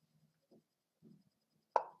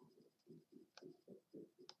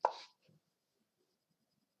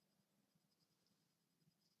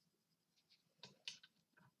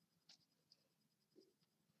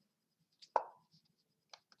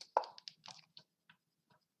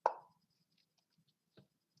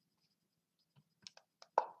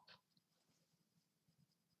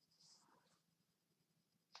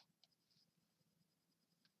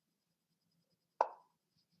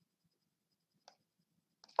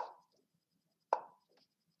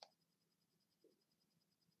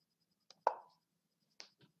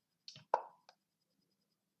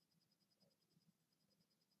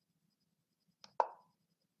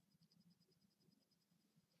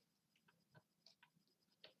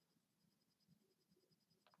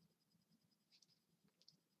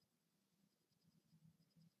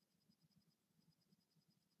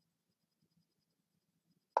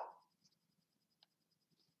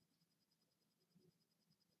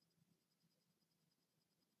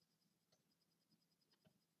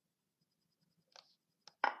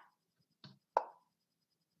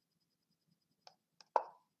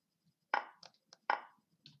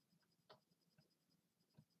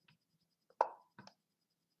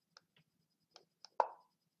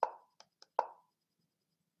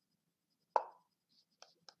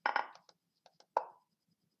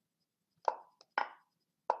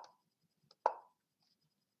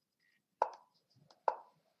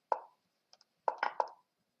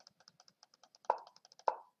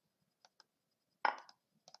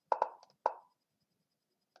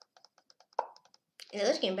 In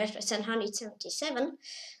this game, best by 777.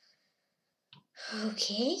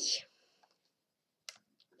 Okay.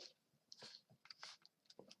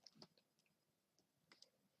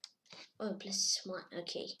 Oh, +1.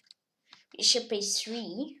 Okay. Bishop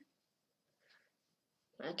A3.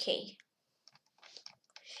 Okay.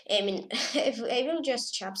 I mean, if I will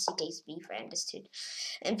just chop C takes B for understood.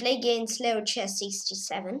 And play again slow chess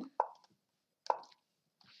 67.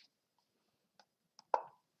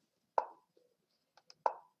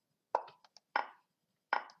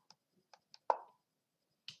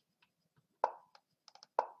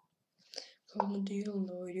 Come on, deal,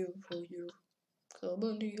 light your fire. Come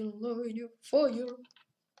on, deal, light your fire.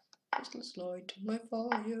 Yes, let's light my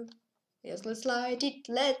fire. Yes, let's light it.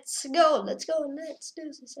 Let's go. Let's go. Let's do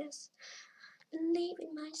this. Yes. Believe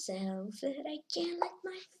in myself that I can light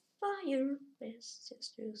my fire. Yes,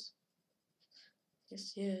 yes, yes.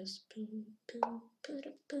 Yes, yes. Boom, boom, boom,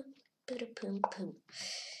 boom, boom, boom, boom.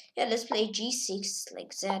 Yeah, let's play G6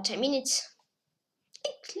 like that. I mean, it's a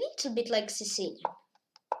little bit like Sicilian.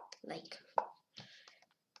 Like.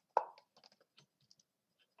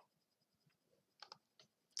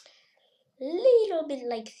 Little bit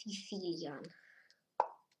like Sicilian.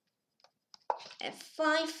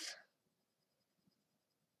 F5.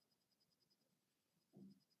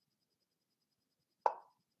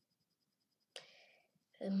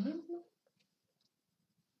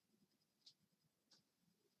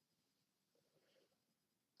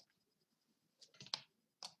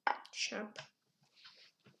 Sharp.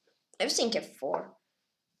 I was thinking F4,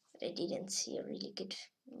 but I didn't see a really good.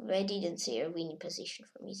 I didn't see a winning position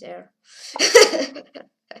for me there.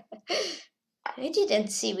 I didn't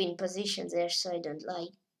see win position there, so I don't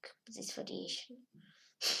like this variation.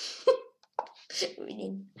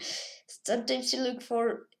 Winning. Sometimes you look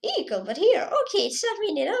for equal, but here, okay, it's not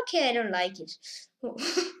winning. Okay, I don't like it.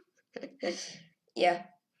 Yeah.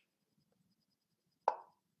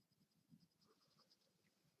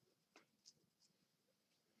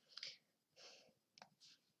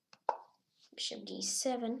 Bishop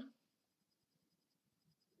d7.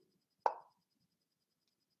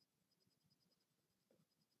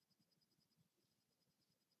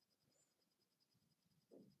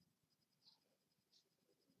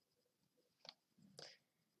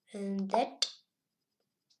 And that.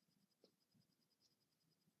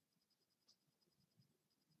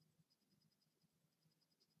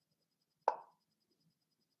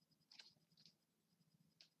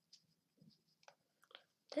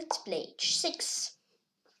 Let's play h6.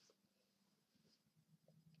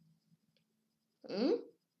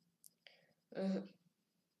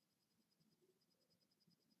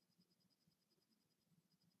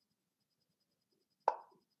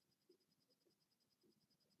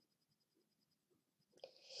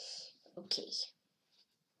 Okay.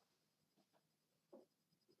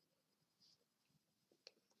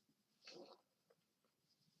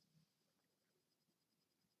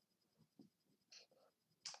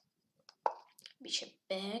 Bishop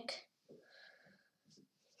back.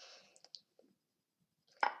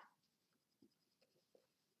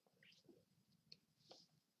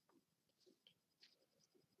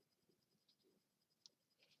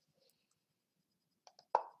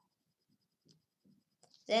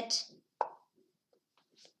 That.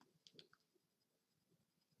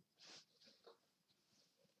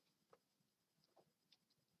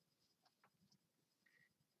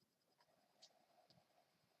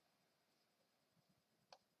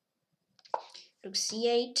 Rook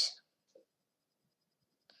c8.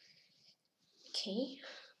 Okay.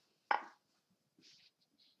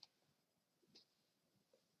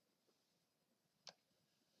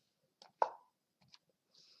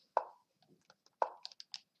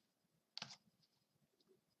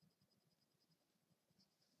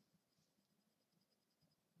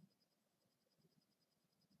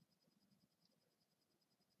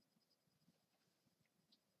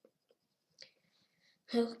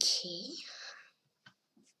 Okay.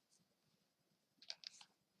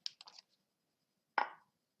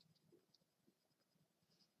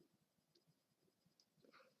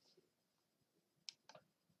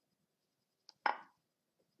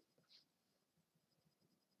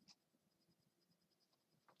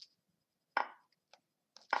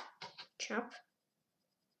 Chop.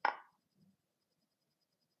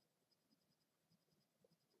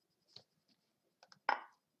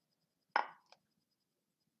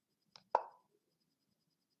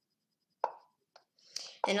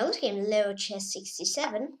 Another game, Leo Chess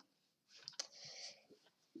 67.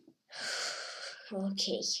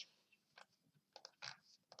 Okay.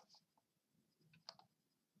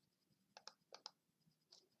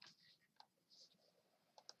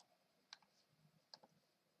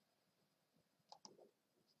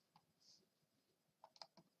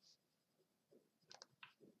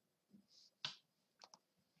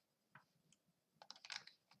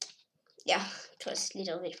 Yeah, it was a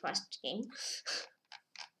little bit fast game.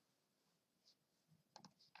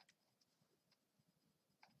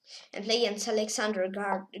 And play against Alexander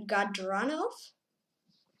Gadranov.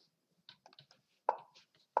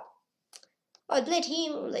 Oh, I played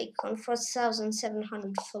him like on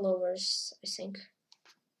 4,700 followers, I think.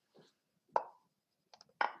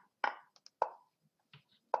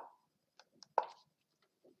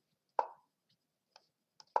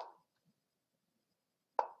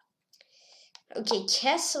 Okay,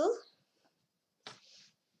 Castle.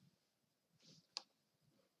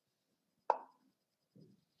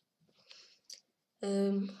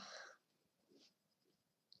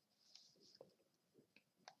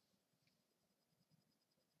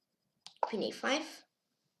 Queen a5.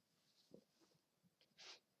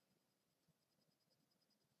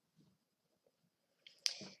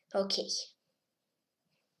 Okay.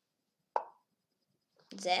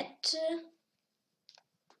 That.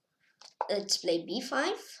 Let's play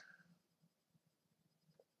b5.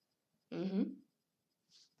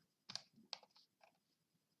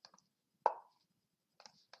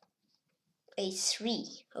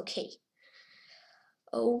 a3. Okay.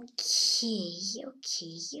 Okay.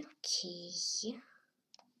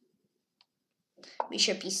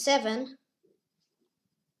 Bishop e7.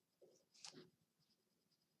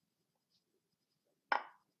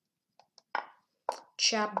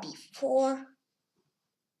 Chop b4.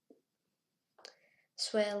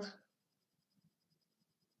 Swell.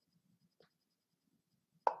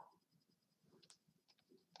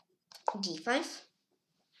 d5.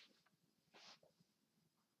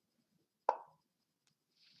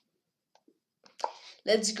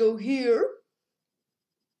 Let's go here.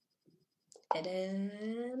 And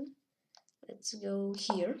then let's go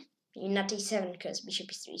here. Not a7 because bishop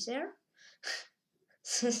e3 is there.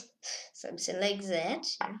 Something like that.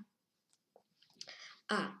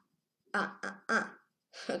 Yeah.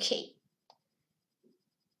 Okay.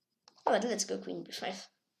 Oh, but let's go queen b5.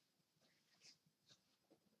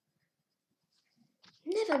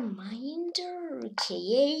 Never mind.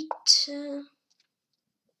 k8.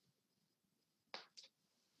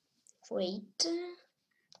 Wait.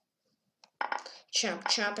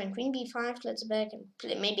 Chop, and queen b5. Let's back and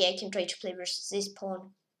play. Maybe I can try to play versus this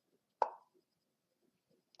pawn.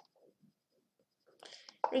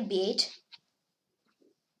 Rook b8.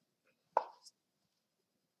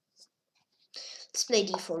 Let's play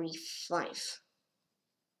d4, e5.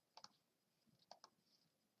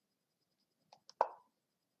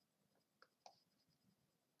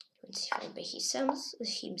 Let's see if I by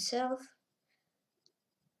himself.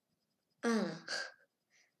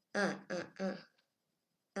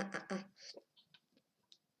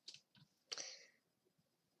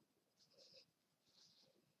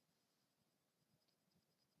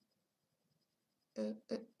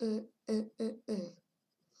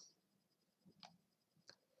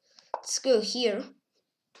 Let's go here.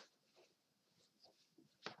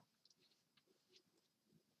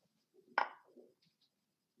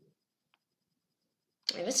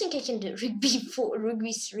 I was think I can do rook b4, rook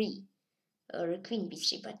b3, or queen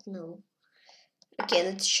b3, but no. Okay,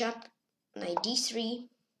 let's chop knight d3.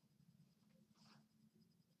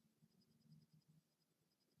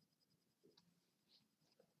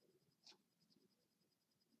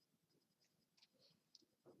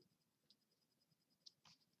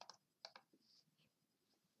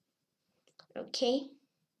 Okay.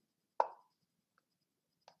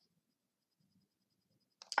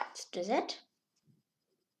 Let's do that.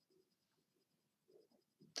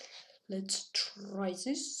 Let's try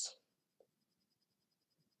this.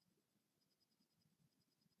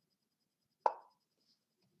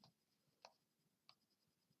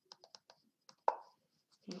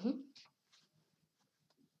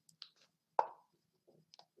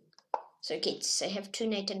 So okay, I have 2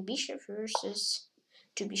 knight and bishop versus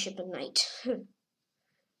 2 bishop and knight.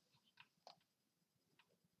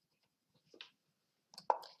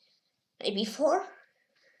 Maybe 4.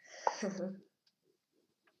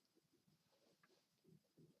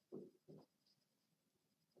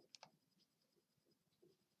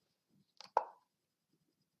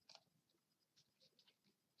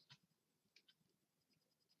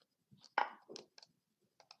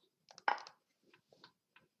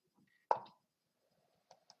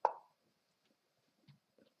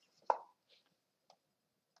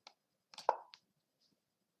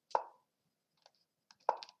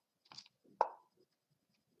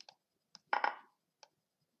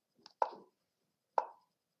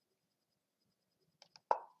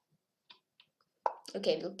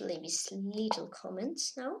 Okay, we'll play these little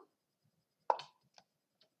comments now.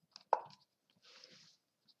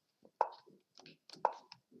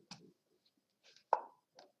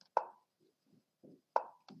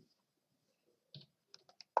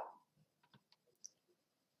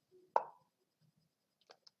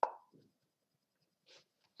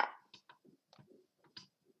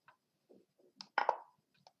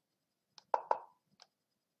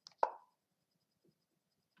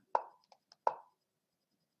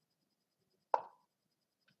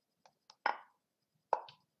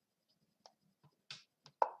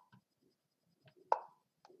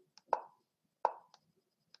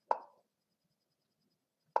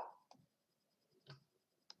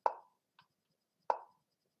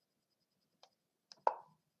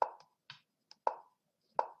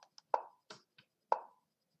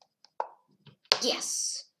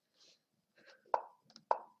 Yes.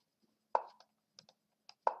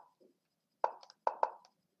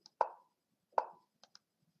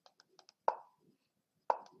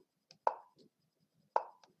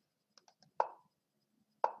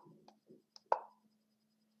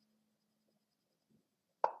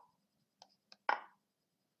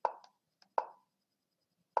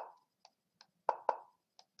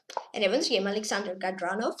 And everyone's game, Alexander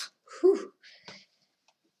Gadranov. Whew.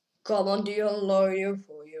 Come on, dear, light your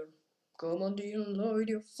fire. Come on, dear, light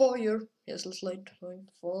your fire. Yes, let's light my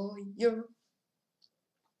fire.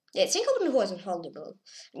 Yeah, I think it wasn't holdable.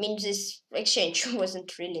 I mean, this exchange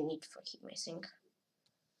wasn't really neat for him, I think.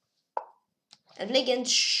 And play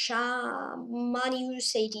against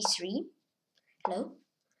Shamanius 83. Hello?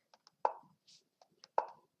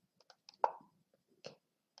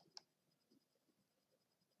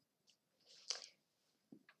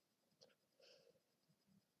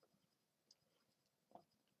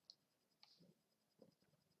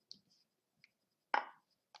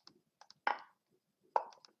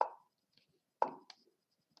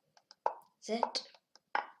 That.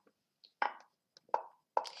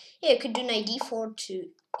 Yeah, you could do knight d4 too,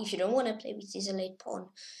 if you don't want to play with this late pawn.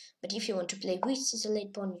 But if you want to play with this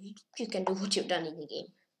late pawn, you can do what you've done in the game.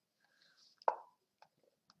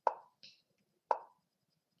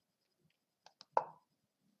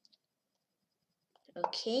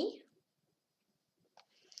 Okay.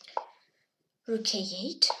 Rook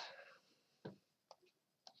a8.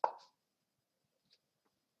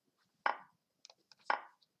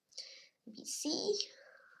 bc.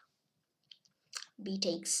 B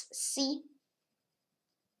takes c.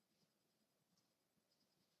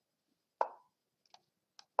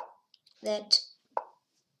 That.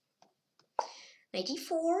 Knight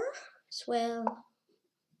e4 as well.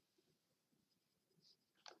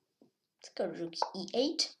 Let's go rook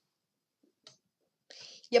e8.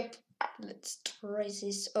 Yep, let's try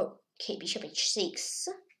this. Oh, okay, bishop h6.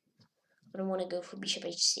 I don't want to go for bishop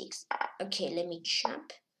h6. Okay, let me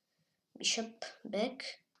chop. Bishop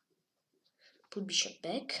back. Put bishop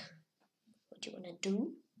back. What do you want to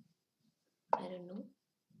do? I don't know.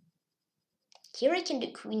 Here I can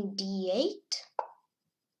do queen d8.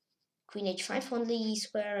 Queen h5 only is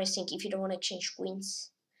where I think if you don't want to exchange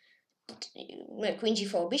queens. Queen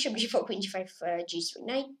g4, bishop g4, queen g5, g3,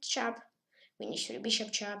 knight chop. Queen h3,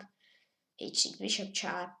 bishop chop. h6, bishop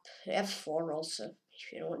chop. f4 also,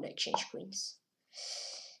 if you don't want to exchange queens.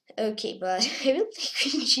 Okay, but I will play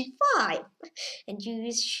queen g5 and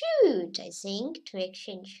use shoot, I think, to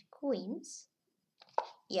exchange queens.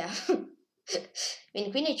 Yeah.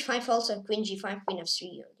 When queen h5 also, queen g5, queen f3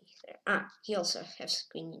 only there. Ah, he also has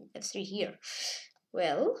queen f3 here.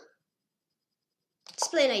 Well, let's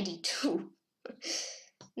play knight d2.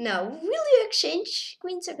 Now, will you exchange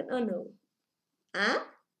queen second? Oh no. Huh?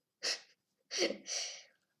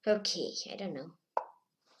 Okay, I don't know.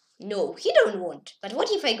 No, he don't want. But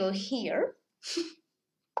what if I go here?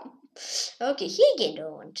 Okay, he again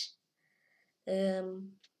don't want.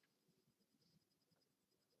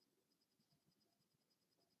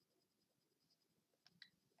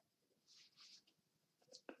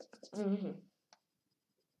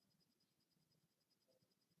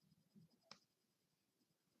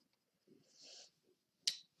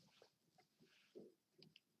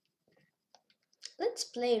 Let's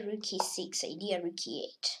play rook e6, idea rook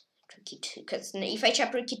e8, rook e2, because if I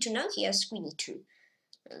chop rook e2 now, he has queen e2.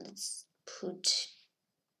 Let's put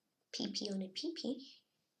pp on a pp,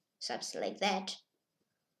 something like that.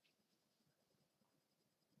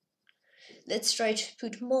 Let's try to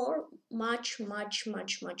put much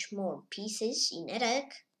more pieces in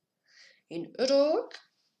attack. Yep.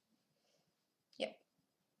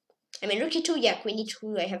 I mean, rook e2, yeah, queen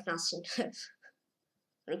e2, I have nothing.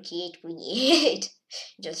 Rook e8, queen e8,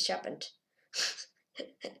 just happened.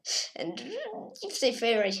 And if they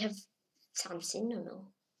fair, I have something,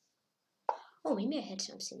 no. Oh, maybe I had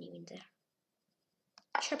something even there.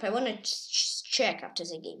 Chop, I want to check after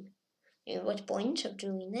the game. What point of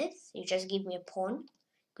doing this? You just give me a pawn,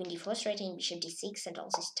 queen d4 straight in, bishop d6 and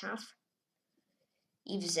all this stuff.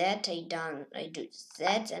 If that I do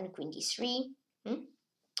that and queen d3.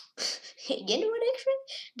 Again don't want to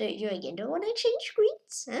exchange? You again don't want to exchange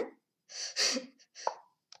queens? Huh?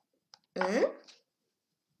 Huh?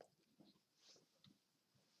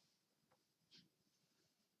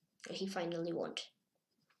 He finally won.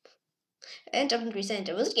 And I'm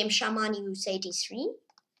presenter. Was the game Shaman US83?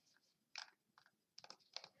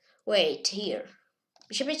 Wait, here.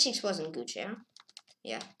 Bishop h6 wasn't good, yeah?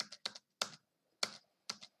 Yeah.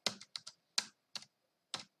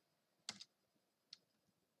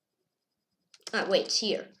 Ah, wait,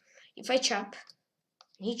 here. If I chop,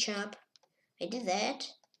 he chop, I do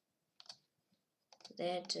that.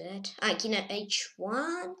 Ah, king at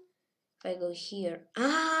h1. If I go here.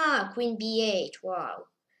 Ah, queen b8. Wow.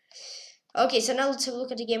 Okay, so now let's have a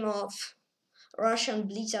look at the game of Russian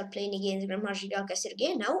Blitz are playing against Grandmaster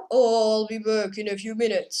again. Now I'll be back in a few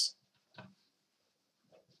minutes.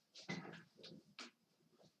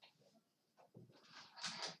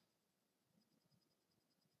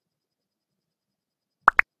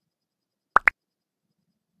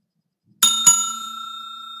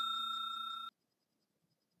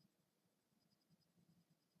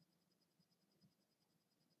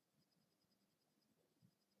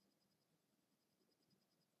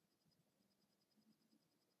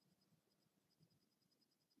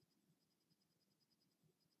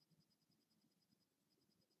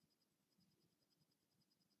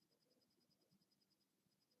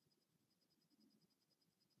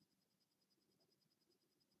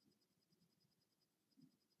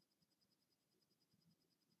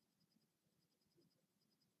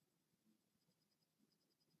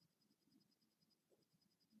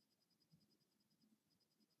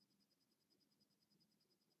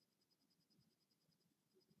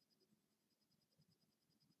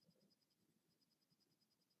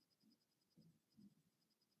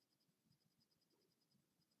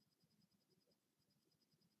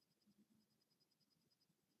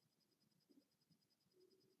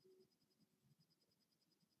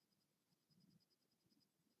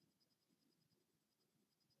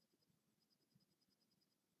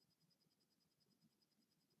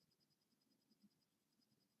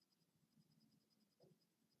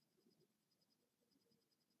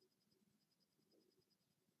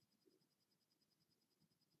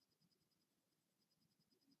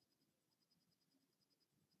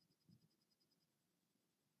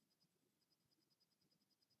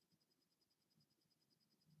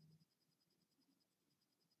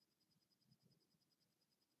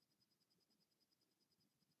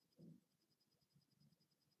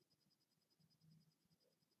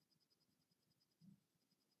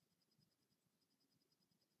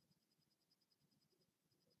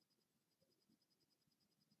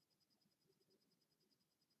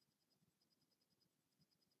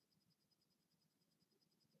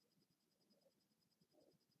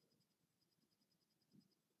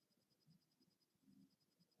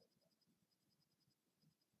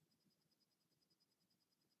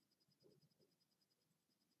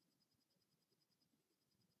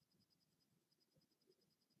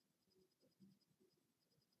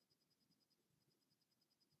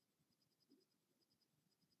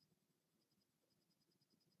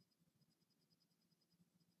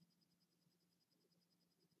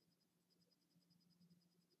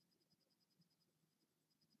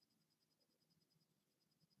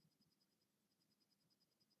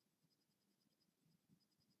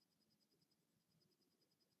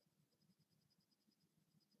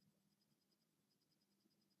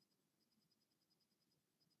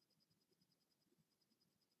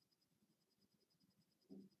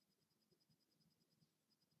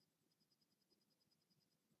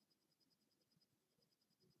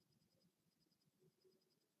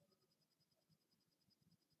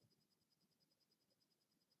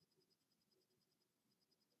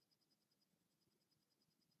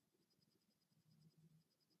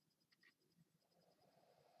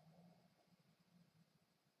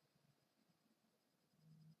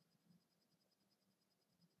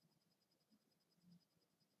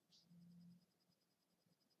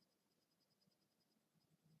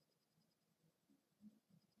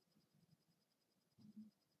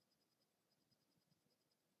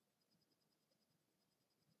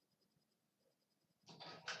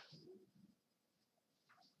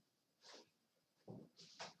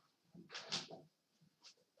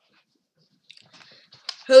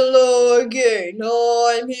 Hello again,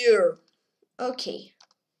 I'm here. Okay.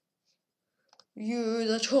 You,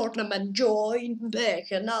 the tournament, joined back,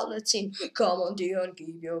 and now let's see. Come on, Tykhon,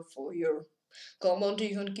 keep your fire. Come on,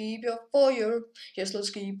 Tykhon, keep your fire. Yes, let's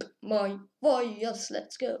keep my fire. Yes,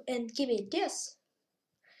 let's go and give it. Yes.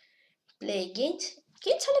 Play against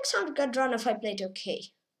Alexander Gadranov. I played okay.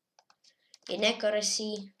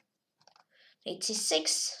 Inaccuracy.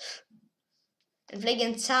 86. And play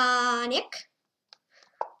against Sonic.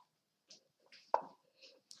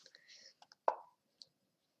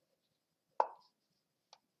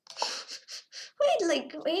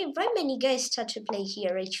 Wait, why many guys start to play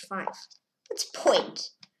here h5? What's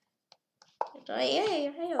point?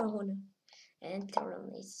 I don't wanna. And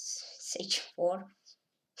Throne is h4.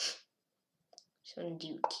 So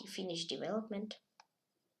do finish development.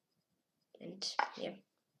 And yeah.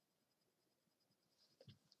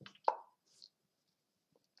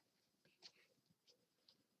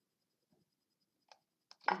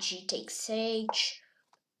 G takes h.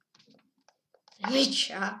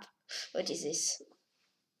 Which up? What is this?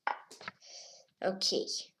 Okay.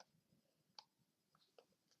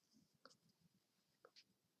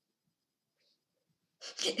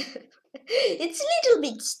 It's a little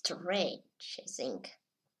bit strange, I think.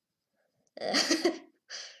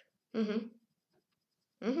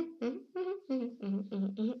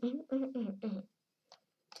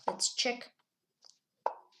 Let's check.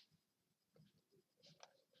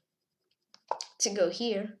 To go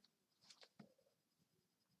here.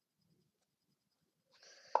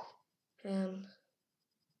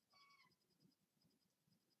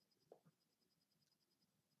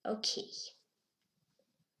 Okay.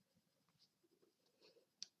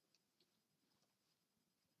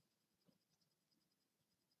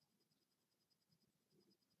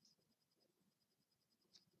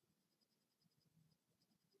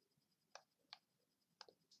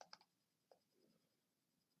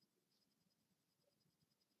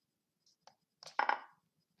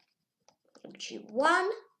 G1,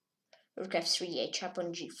 rook f3, h up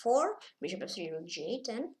on g4, bishop f3, rook g8,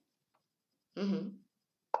 and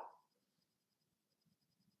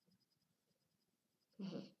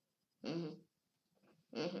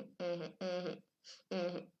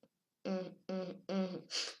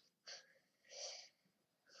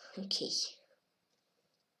okay.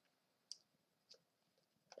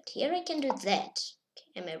 But here I can do that.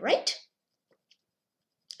 Am I right?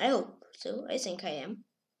 I hope so. I think I am.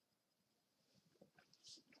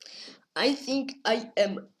 I think I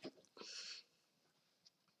am.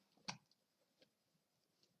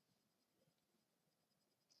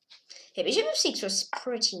 Hey, bishop f6 was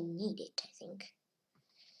pretty needed, I think.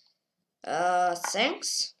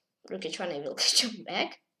 Thanks. Rook h1, I will come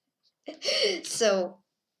back. So,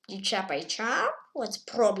 you chop, I chop. What's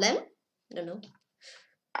the problem? Don't know.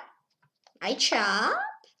 I chop.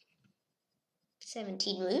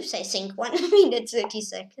 17 moves, I think 1 minute 30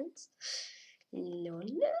 seconds. Lol.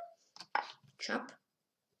 Chop.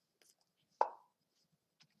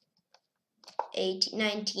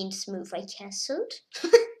 19th move, I castled.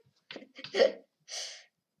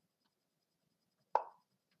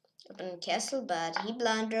 Open castle, but he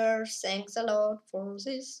blunders. Thanks a lot for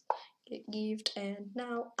this gift. And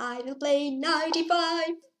now I will play 95.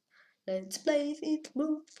 Let's play it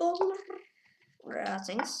move forward.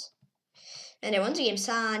 Thanks. And I want to game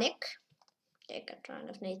Sonic. Take a turn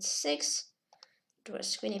of knight 6. It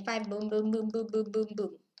was 25. Boom, boom, boom, boom, boom, boom,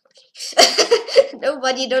 boom. Okay.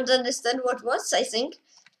 Nobody don't understand what was, I think.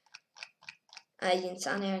 In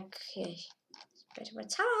Sonic. Okay. Better by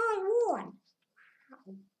Taiwan.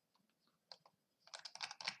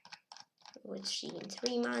 Which she in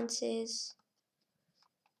 3 months is.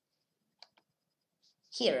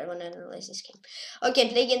 Here, I want to analyze this game. Okay,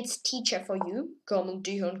 play against teacher for you. Come on,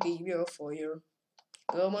 Tykhon, keep your fire.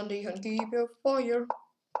 Come on, Tykhon, keep your fire.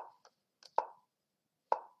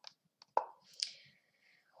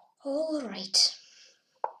 All right.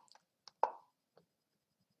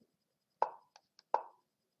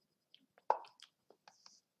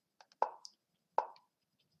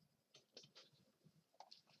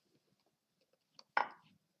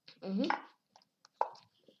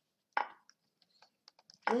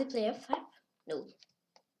 Will he play f5? No.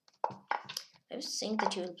 I was saying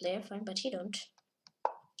that he will play f5, but he don't.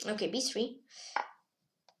 Okay, b3.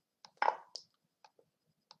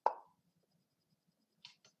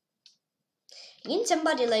 In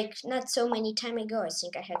somebody like not so many time ago, I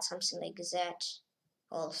think I had something like that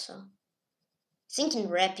also. I think in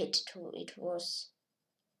rapid it was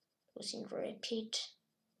in rapid.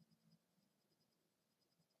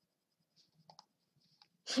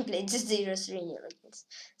 I played 0-3 against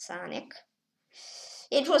Sonic.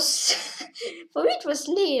 It was for me. It was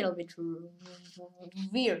a little bit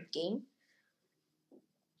weird game,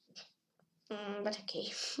 but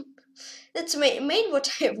okay. That's main what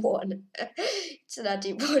I won. It's not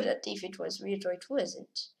important if it was weird or it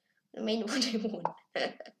wasn't. The main what I won.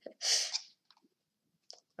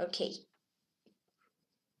 Okay.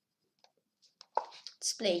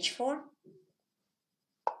 Let's play h4.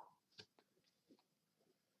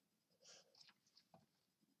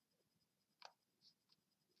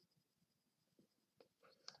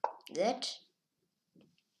 That.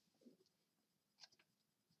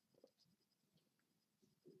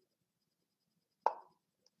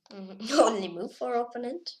 Only move for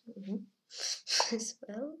opponent. As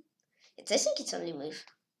well. I think it's only move.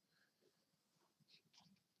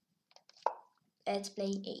 Let's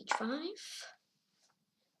play h5.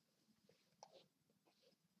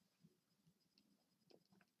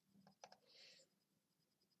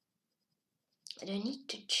 I don't need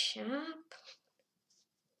to chop.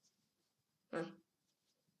 Oh.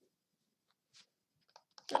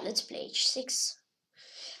 Now let's play h6.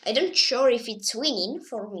 I don't sure if it's winning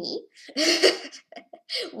for me.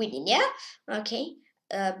 Winning, yeah? Okay.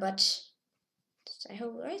 But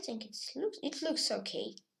I think it looks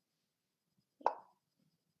okay.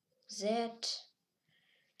 Z,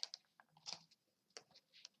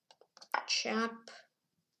 chop,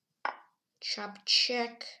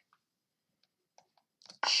 check,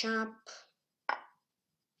 chop.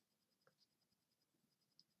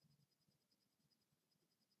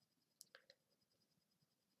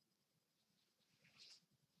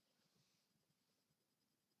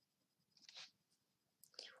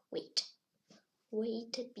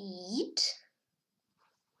 Wait a bit.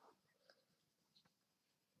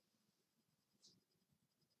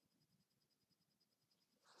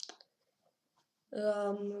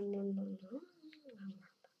 No.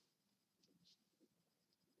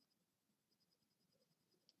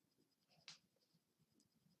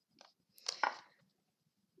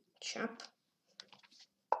 Chop.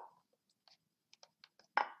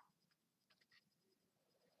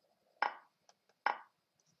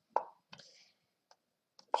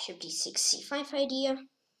 Bishop d6, c5 idea.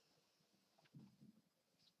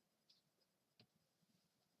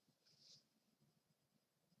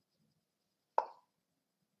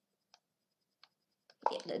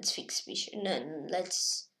 Yeah, let's fix bishop. No,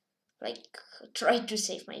 let's try to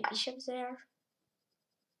save my bishop there.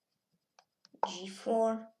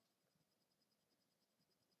 g4.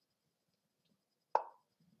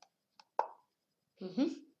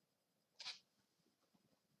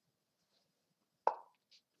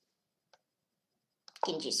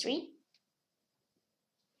 King g3.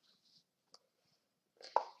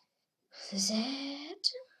 Z.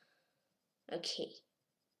 Okay.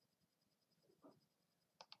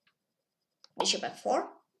 Bishop f4.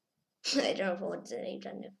 I don't know what I've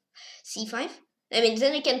done. c5. I mean,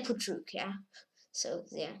 then I can put rook, yeah. So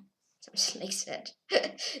yeah, something like that.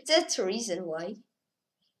 That's the reason why.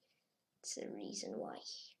 It's the reason why.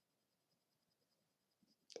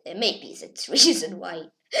 Maybe that's the reason why.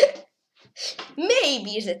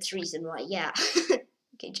 Maybe that's the reason why. Yeah.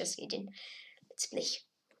 Okay, just kidding. Let's play.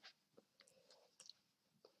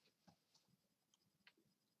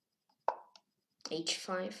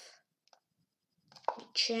 h5. We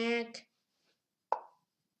check.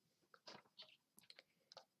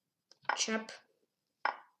 Chop.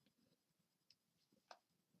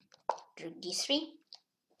 Rook d3.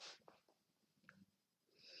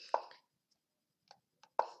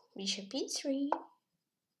 Bishop e3.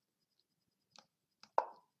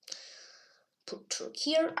 Put rook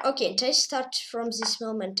here. Okay, and I start from this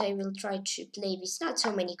moment. I will try to play with not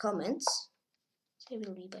so many comments. They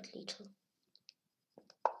will be but little.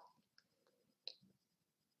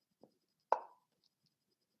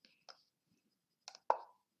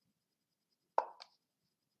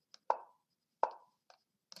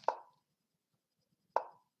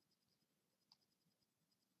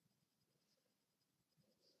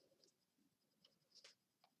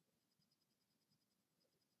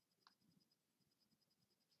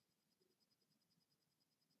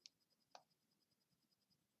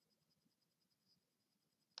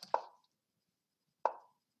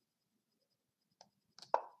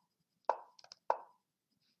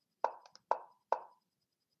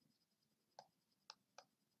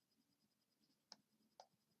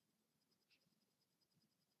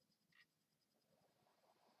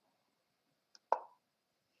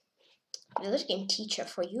 Another game teacher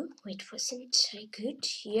for you. Wait, wasn't I good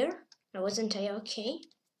here? Or wasn't I okay?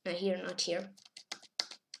 No, here, not here.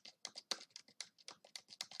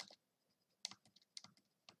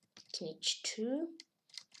 King h2.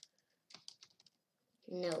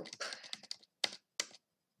 Nope.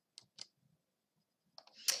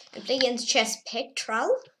 I play against Chessfestival.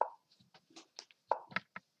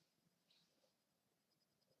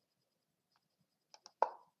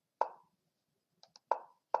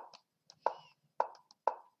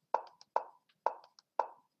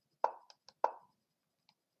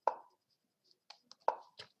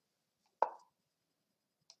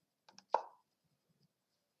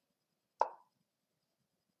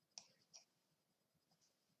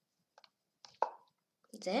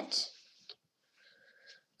 That.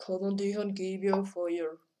 Come on, Tykhon, give your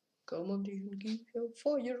fire. Come on, Tykhon, give your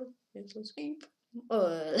fire.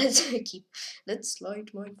 Let's keep. Let's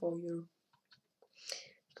light my fire.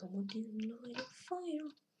 Come on, Tykhon, light a fire.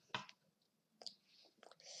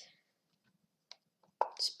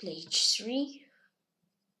 Let's play h3.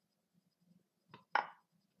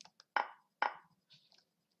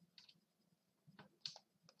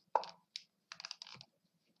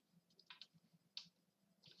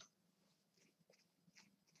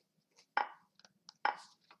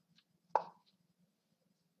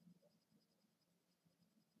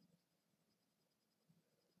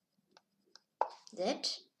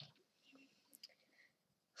 That.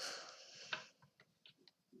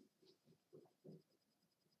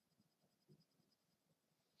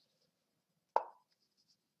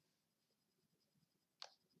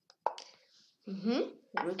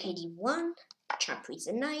 Rook d1. Chop with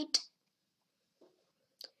the knight.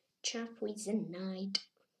 Chop with the knight.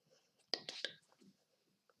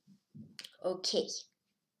 Okay.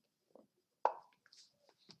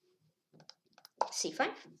 c5.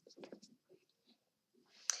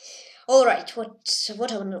 All right.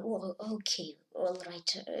 What I wanna? Okay. All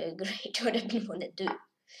right. Great. What I wanna do?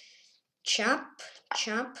 Chop.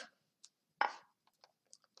 Chop.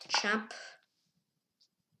 Chop.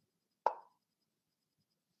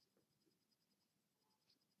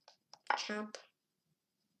 Chop.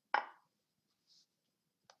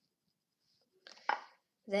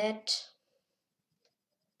 That.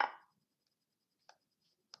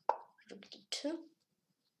 Rook d2.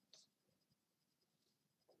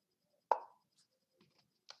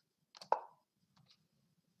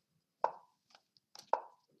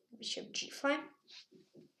 Bishop g5.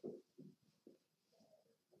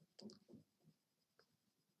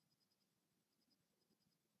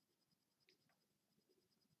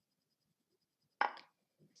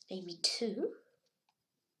 Maybe 2.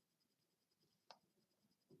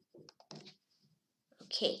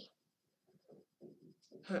 Okay.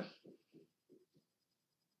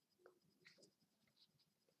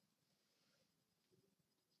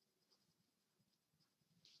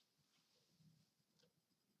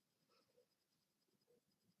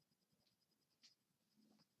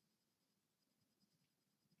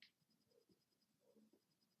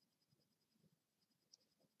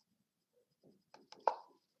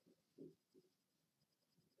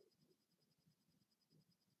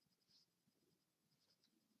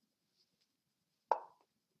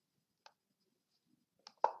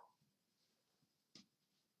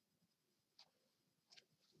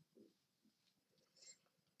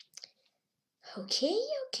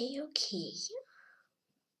 Okay.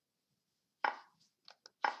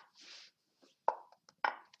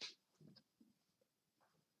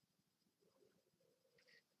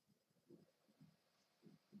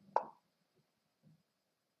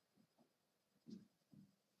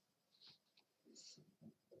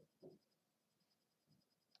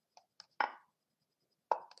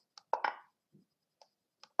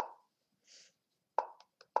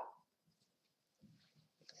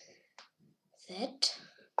 That.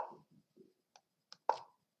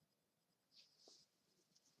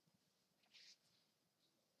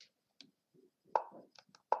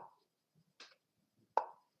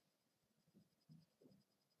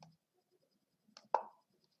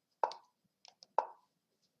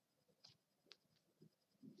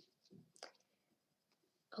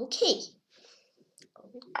 Okay.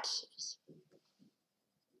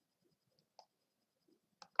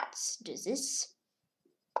 Let's do this.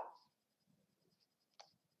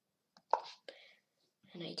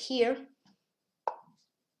 Knight here.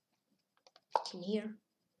 King here.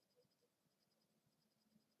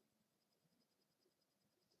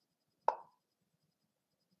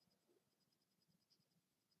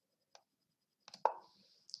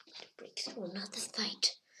 Break through another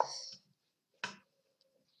fight.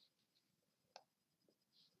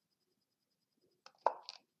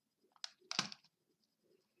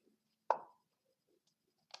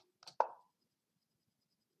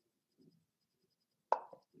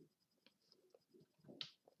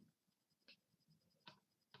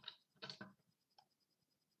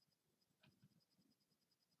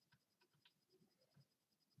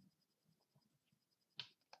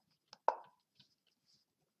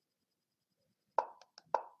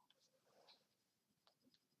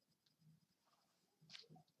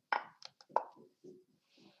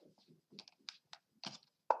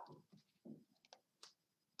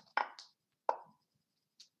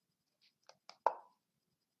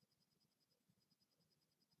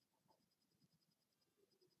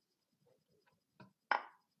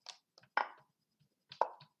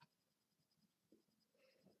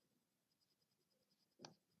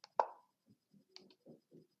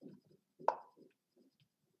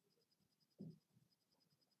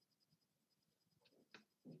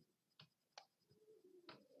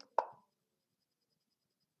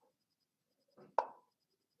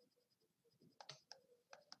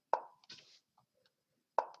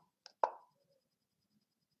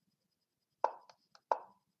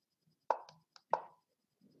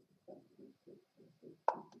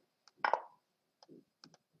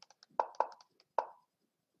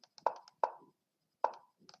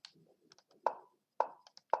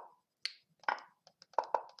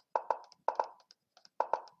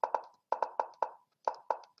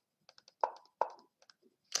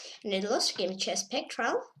 And I lost game chess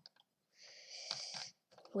Spectral.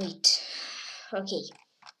 Wait. Okay.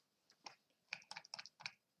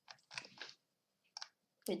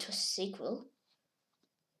 It was sequel.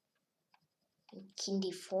 King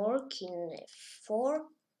d4, king f4.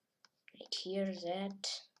 Right here, that.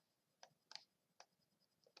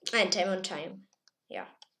 And time on time. Yeah.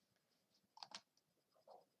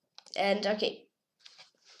 And okay.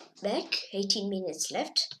 Back. 18 minutes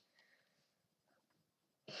left.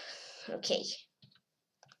 Okay.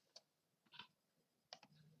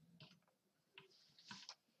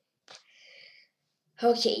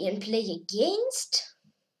 Okay, and play against.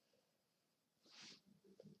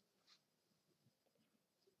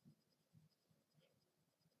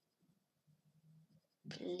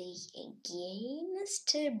 Play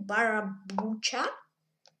against Barabucha.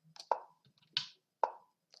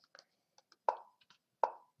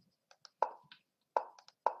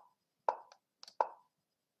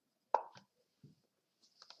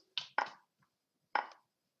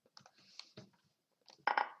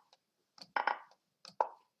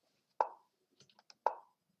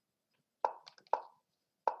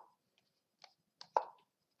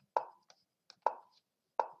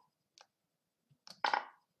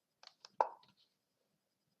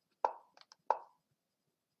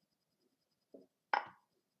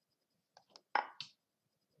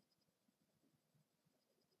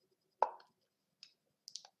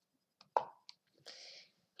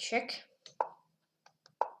 Check.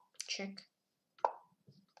 Check.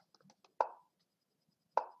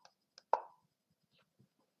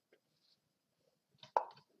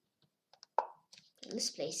 Let's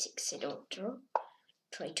play 6. I don't draw.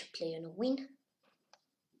 Try to play on a win.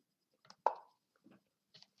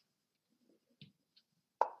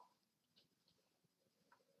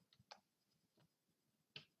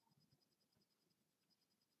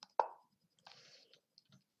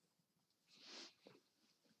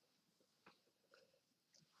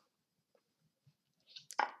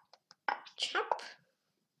 Chop.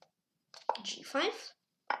 G5.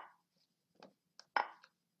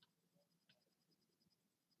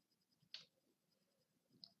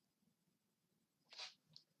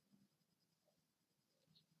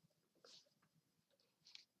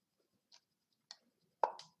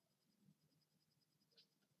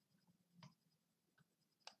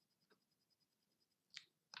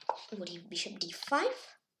 What do you bishop d5?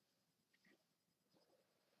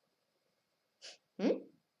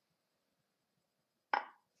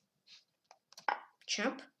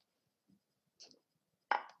 Chop.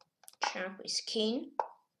 Chop is king.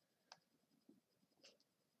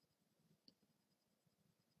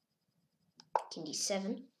 King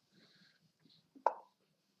d7.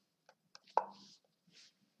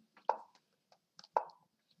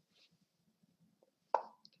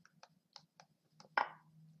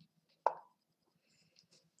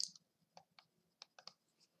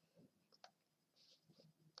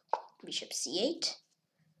 Bishop c8.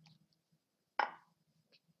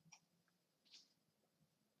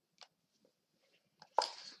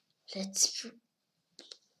 Let's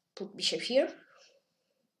put bishop here.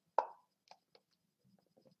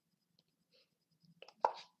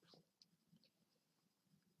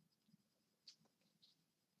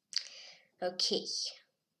 Okay.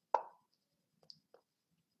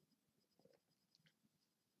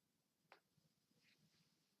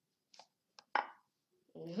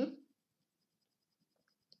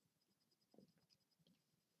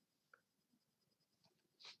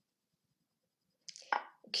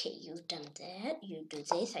 Okay, you've done that. You do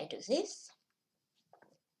this, I do this.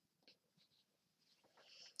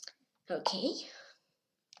 Okay.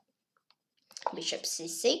 Bishop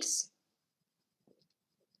c6.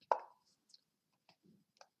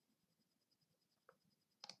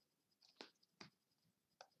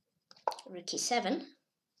 Rook e7.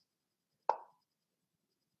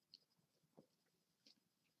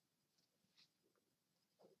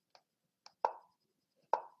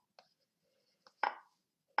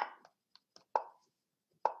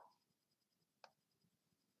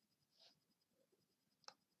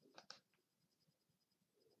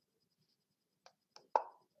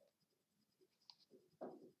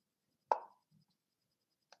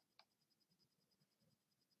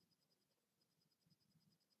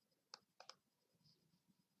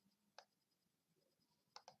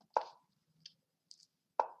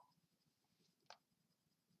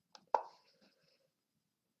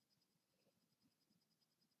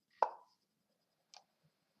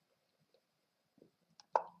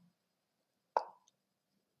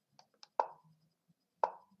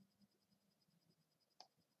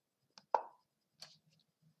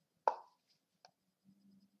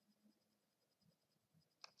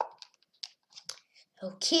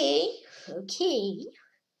 Okay, okay.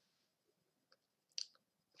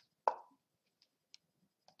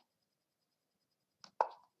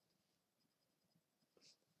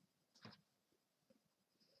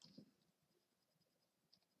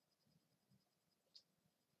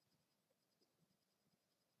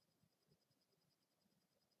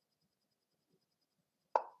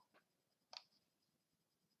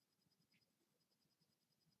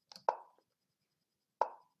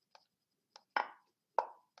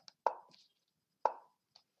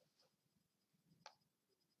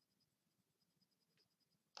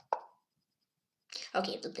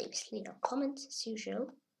 Okay, the please leave a comment as usual.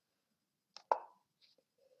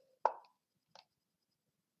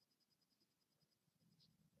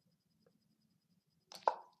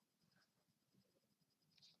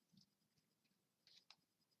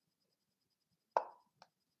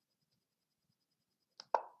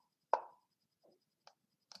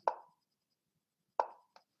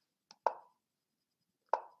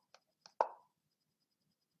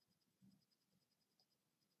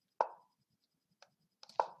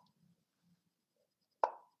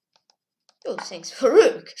 Oh, thanks for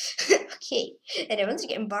rook. Okay, and then once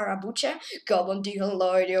again, Barabucha. Come on, Tykhon,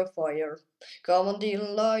 light your fire. Come on,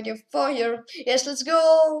 Tykhon, light your fire. Yes, let's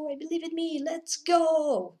go. I believe in me. Let's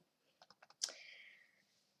go.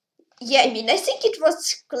 Yeah, I mean, I think it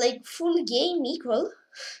was like full game equal.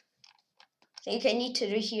 I think I need to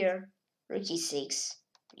do here rook e6.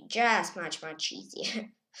 Just much easier.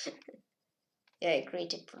 Yeah, I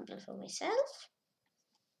created problem for myself.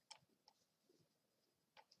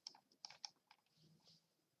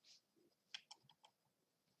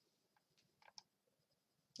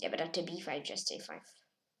 Yeah, but after b5, just a5.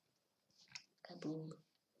 Kaboom.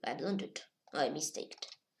 I blundered. I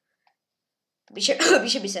mistaked. Bishop,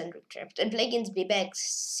 bishop is under trapped. And play against b-back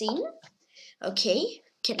scene. Okay.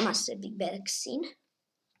 Cat master b-back scene.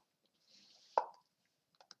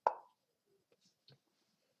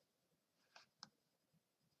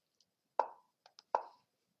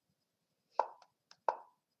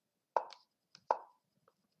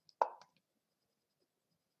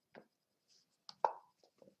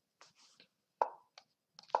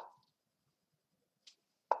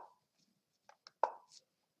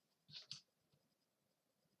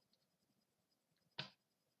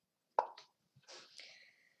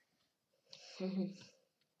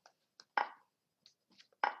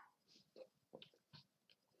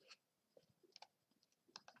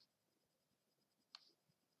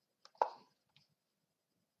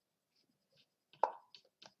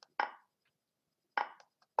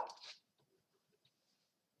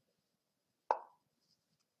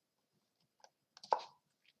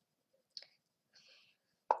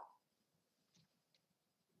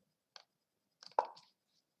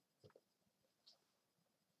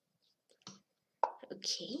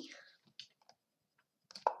 Okay.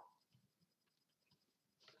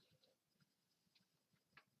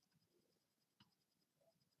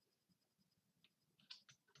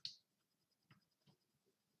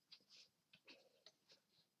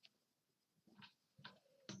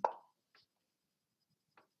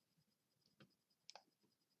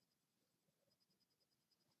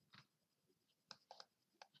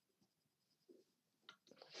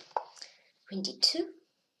 Queen d2.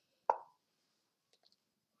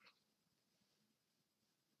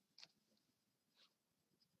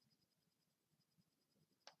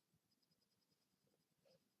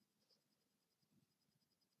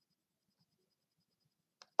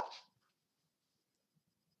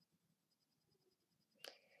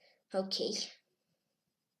 Okay.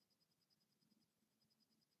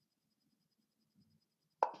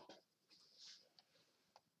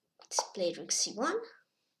 Let's play rook c1.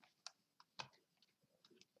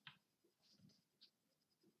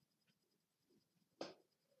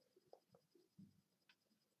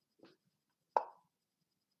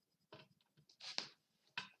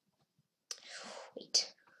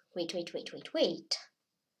 Wait.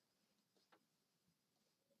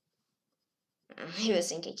 I was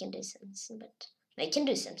thinking I can do something, but I can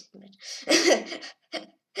do something, but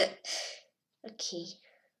okay.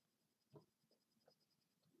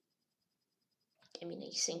 I mean,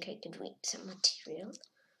 I think I could win some material.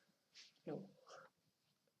 No.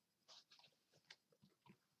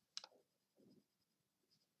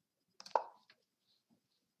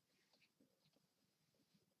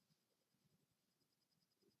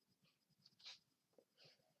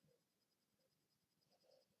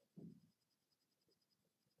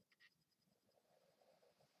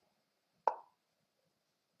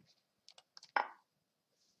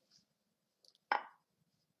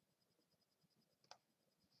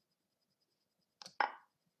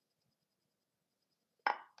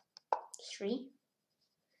 3.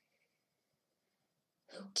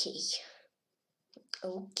 Okay.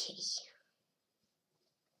 Okay.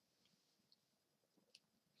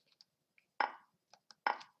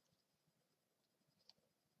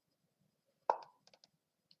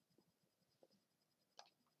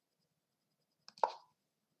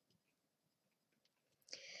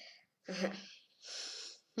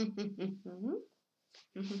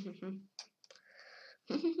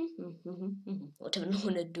 What do I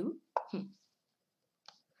wanna do?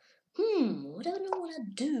 What do I wanna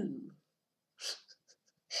do?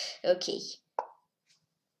 Okay.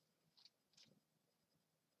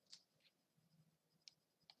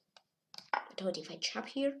 But what if I chop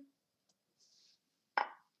here?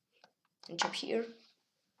 And chop here?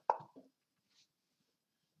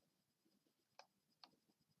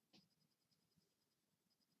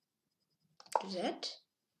 Do that?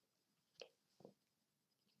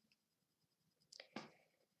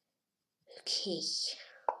 Okay.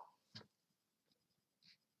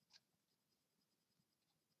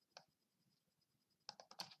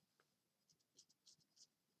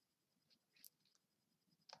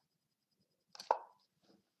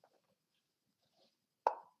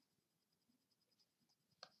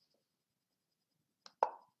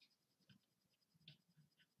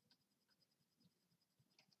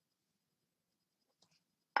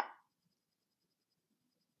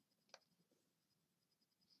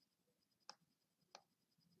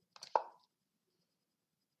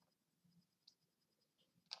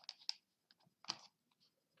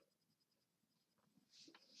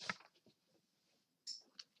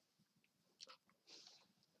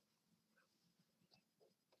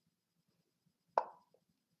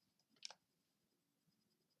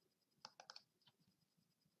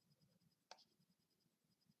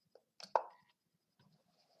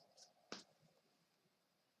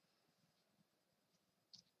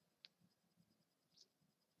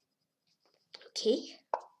 Okay.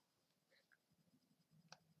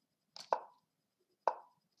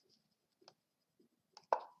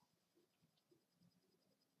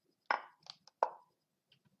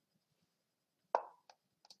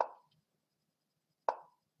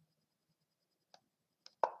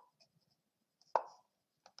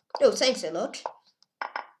 Oh, thanks a lot.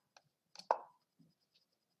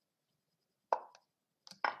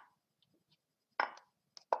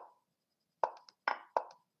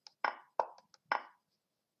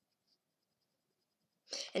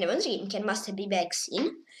 And once again, Grandmaster be back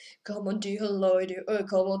soon. Come on, Tykhon, lady.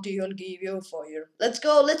 Come on, Tykhon, give your fire. Let's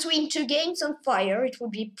go. Let's win 2 games on fire. It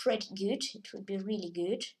would be pretty good. It would be really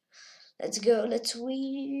good. Let's go. Let's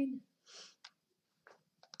win.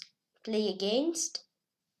 Play against.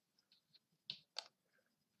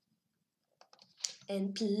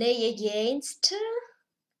 And play against.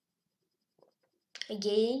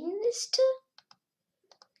 Against.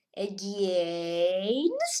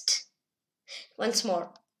 Once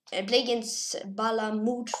more. And play against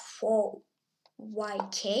Balamut 4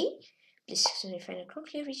 YK. Please excuse me if I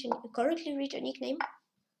correctly read your nickname.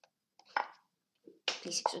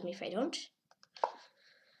 Please excuse me if I don't.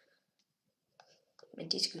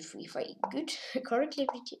 It is good if I correctly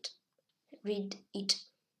read it.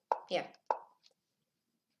 Yeah.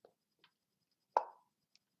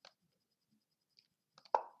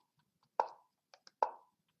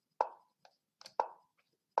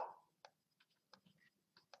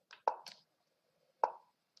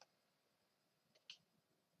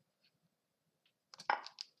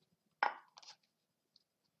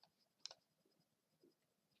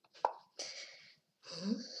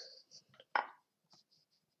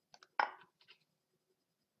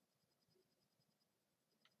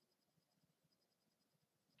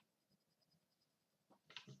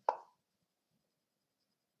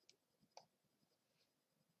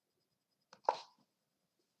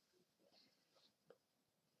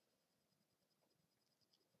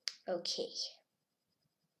 Okay.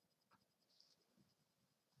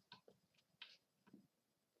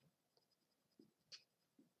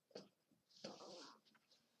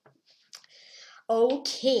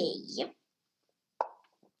 Okay.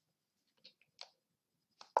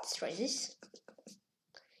 Let's try this.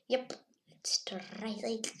 Yep. Let's try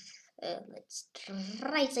this. Let's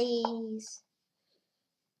try this.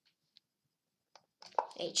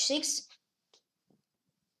 H6.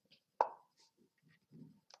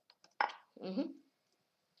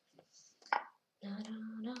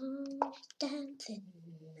 Dancing.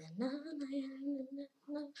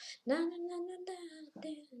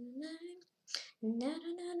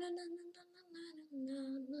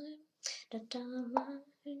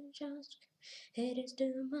 It is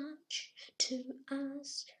too much to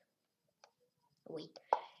ask. Wait.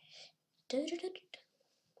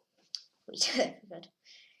 Wait, I forgot.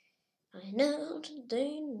 I know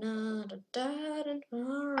today not a dot and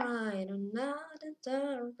alright, I'm not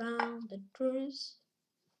around the truth.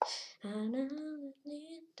 I know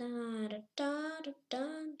that a dot of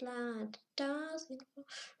dot doesn't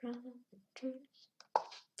around the truth.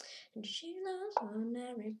 And she loves when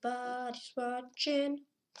everybody's watching.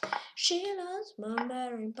 She loves when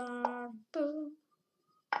everybody's boom.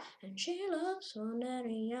 And she loves when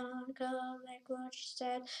every young girl like what she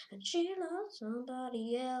said. And she loves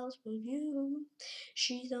somebody else but you.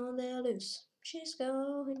 She's on the loose. She's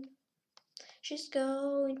going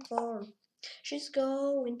for. She's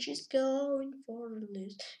going for the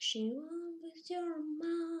loose. She wants with your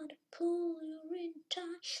mind to pull you in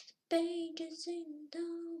tight. The pages in the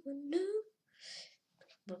new.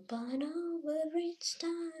 But by now it's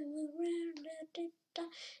time we're ready to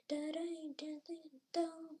that ain't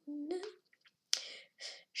it.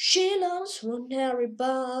 She loves when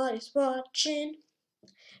everybody's watching.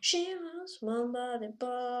 She loves when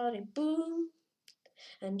body boom.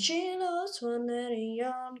 And she loves when any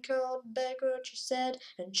young called back what she said.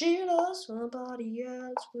 And she loves somebody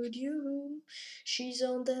else would you. She's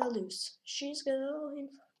on the loose. She's going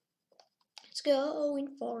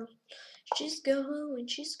for. She's going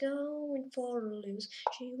for a loose.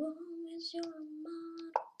 She wants your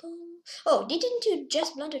marble. Oh, didn't you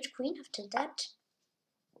just blunder queen after that?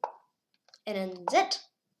 And then that.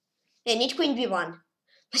 I need queen b1.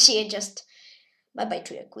 She just bye-bye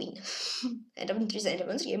to your queen. And I'm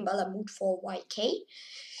in Bala mood for YK.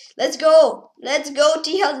 Let's go,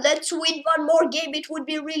 Tykhon. Let's win one more game. It would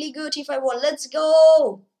be really good if I won. Let's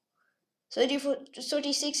go. 34 to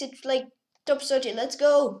 36. It's like top 30. Let's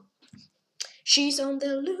go. She's on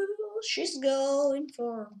the loose. She's going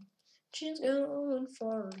for. She's going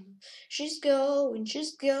for. She's going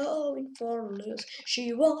for loose.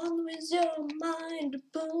 She won with your mind to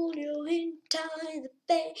pull you in tight. The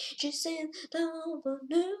pages in the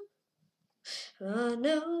new. I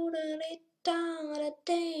know that it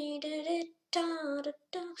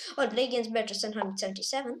oh, the against better than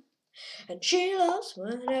 177. And she loves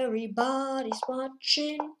when everybody's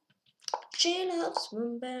watching. She loves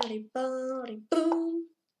when body boom.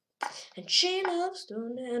 And she loves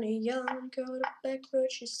when any young girl back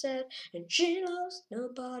what she said. And she loves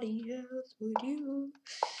nobody else but you.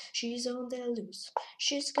 She's on the loose.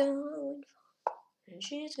 She's going for. And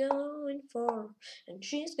she's going for. And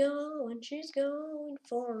she's going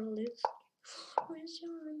for a loose. With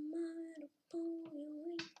your mind upon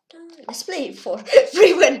you in time. Let's play it for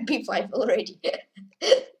free when b5 already.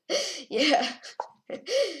 Yeah.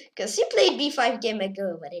 Because he played b5 game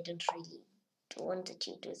ago, but I don't really want to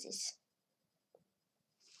do this.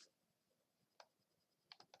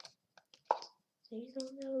 She's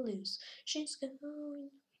on the loose. She's going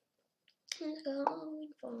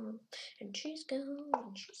for, and she's going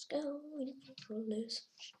for loose.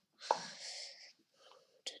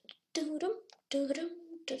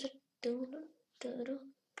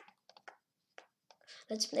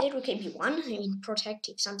 Let's play rook b1. I mean,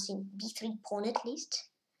 protective something b3 pawn at least.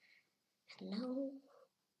 And now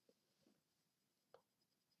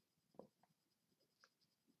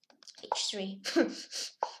h3.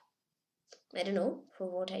 I don't know. For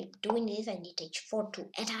what I'm doing is I need h4 to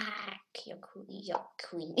attack your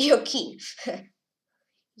king. Your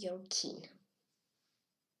king.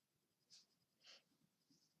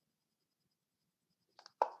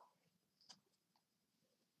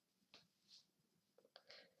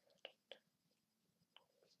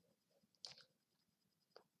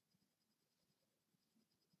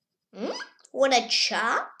 Wanna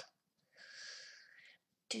chop?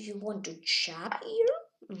 Do you want to chop here?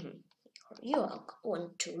 You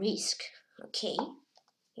want to risk. Okay,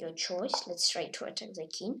 your choice. Let's try to attack the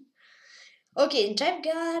king. Okay, and I've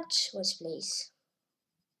got what's place?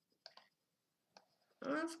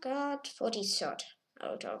 I've got 43rd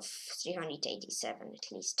out of 387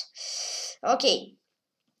 at least. Okay.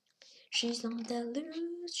 She's on the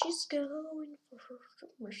loose, she's going for,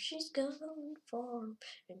 she's going for,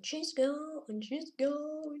 and she's going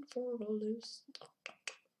for the loose.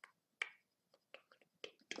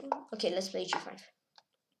 Okay, let's play g5.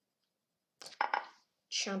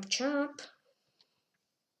 Chop, chop.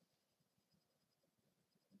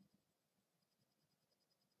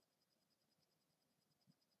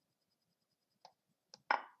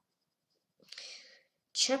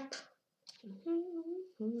 Chop.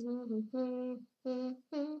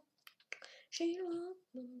 She loves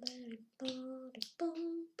my body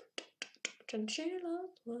bump. And she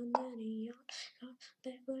loves one any young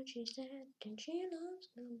back what she said. And she loves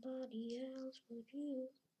nobody else but you.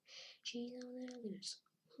 She's on the loose.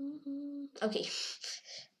 Okay.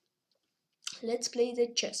 Let's play the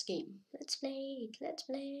chess game. Let's play it, let's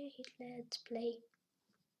play it, let's play.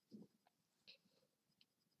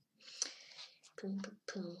 Boom, boom,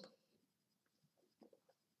 boom.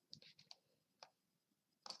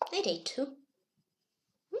 Knight a2.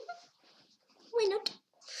 Why not?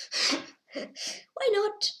 Why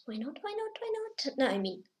not? Why not? Why not? Why not? No, I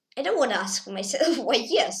mean, I don't want to ask myself why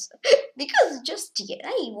yes. Because just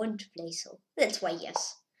I want to play, so that's why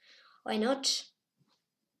yes. Why not?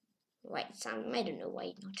 Why some? I don't know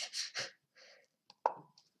why not.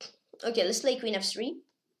 Okay, let's play Queen f3.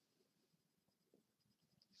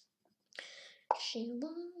 She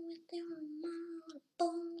won with your mouth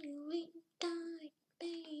upon your ring tight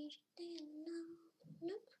page.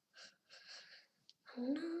 No.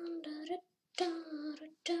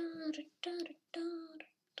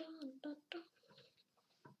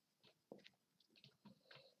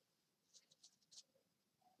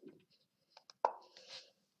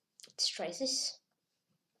 Let's try this.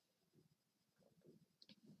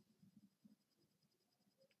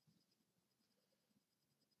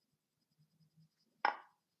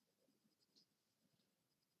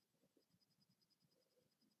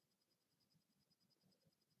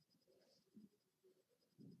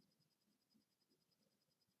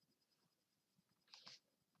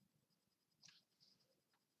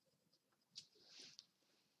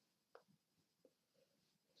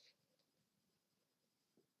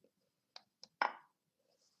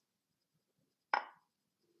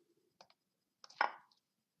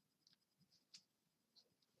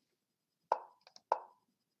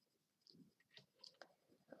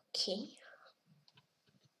 Okay.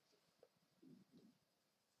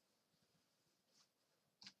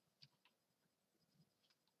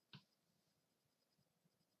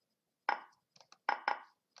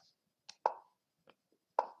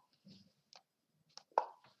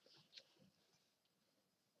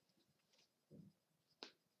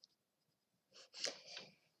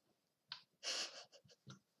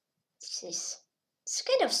 It's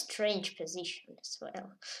kind of strange position as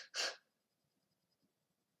well.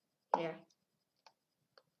 Yeah.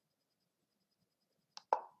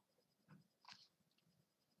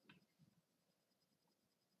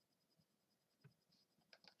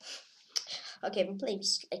 Okay, we'll play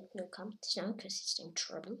this like no comments now because it's in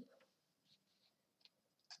trouble.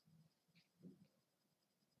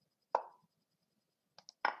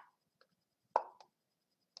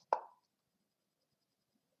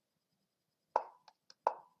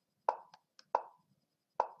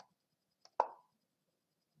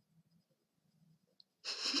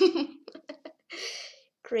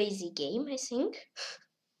 Crazy game, I think.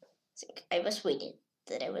 I was waiting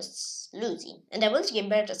that I was losing, and I was getting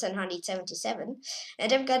better than 177,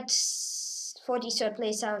 and I've got 43rd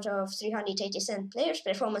place out of 387 players,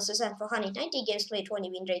 performances and 490 games played, 20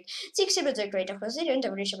 win rate, 60% rate of considered,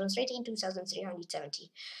 average balance rating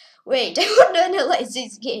 2370. Wait, I want to analyze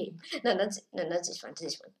this game. No, not this one.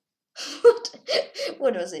 This one.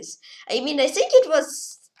 What was this? I mean, I think it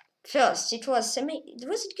was first. It was a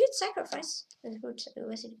good sacrifice.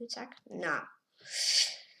 Was it good sack? Nah.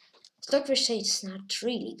 Stockfish said it's not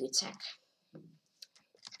really good sack.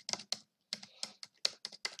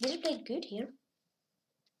 Did he play good here?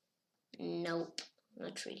 Nope,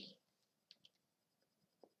 not really.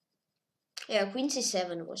 Yeah, Queen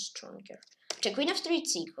c7 was stronger. The Queen f3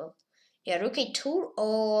 it's equal. Yeah, Rook a2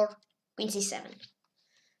 or Queen c7.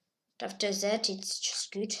 After that, it's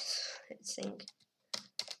just good, I think.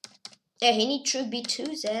 Yeah, he needs to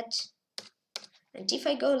b2 that. And if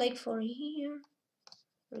I go like for here,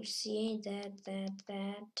 Rook c8,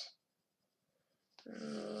 that.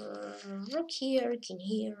 Rook here, rook in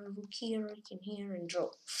here, rook here, rook in here, and draw.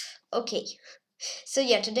 Okay. So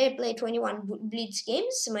yeah, today I played 21 blitz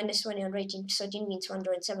games, minus 20 on rating, 13 wins, 1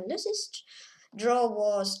 draw, and 7 losses. Draw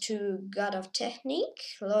was to God of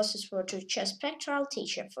Technique, losses were to Chess Spectral,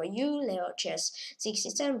 Teacher for You, Leo Chess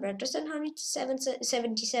 67, Bertrand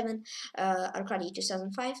 177, Arkady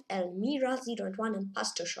 2005, Elmira 0.1, and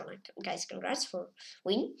Pastor Shona. Guys, congrats for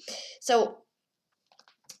win. So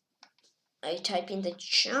I type in the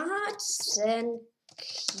chat, thank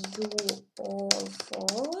you all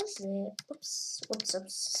for the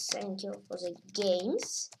thank you for the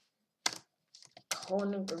games.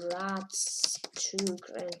 Congrats to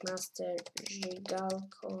Grandmaster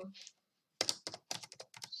Zhigalko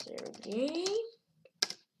Sergey,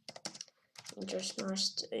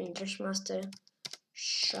 Intermaster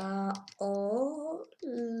Shaolin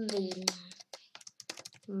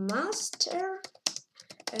Master,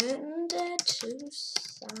 and to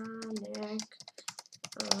Sanek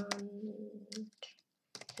and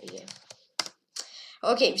yeah.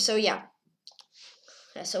 Okay, so yeah.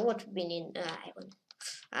 So what would be in I won.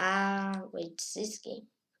 Wait, this game.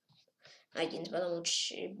 I didn't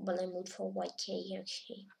Balamut for YK,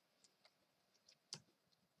 okay.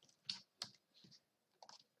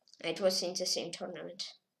 It was in the same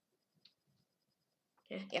tournament.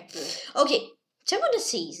 Yeah. Okay, so I want to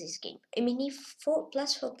see this game. I mean, if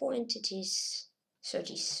 +4 points, it is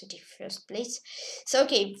 31st place. So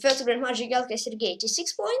okay, first Grandmaster Galka Sergei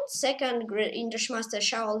 86 points, second International Master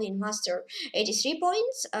Shaolin Master 83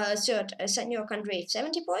 points, third Senior Andrei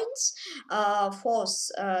 70 points,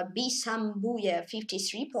 fourth B Sambuya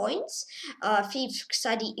 53 points, fifth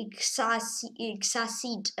Xasid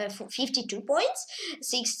 52 points,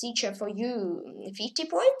 sixth Teacher for You 50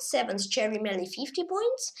 points, seventh Cherniaiev 50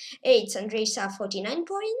 points, eighth Andrei Sa 49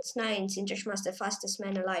 points, ninth International Master Fastest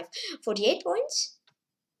Man Alive 48 points.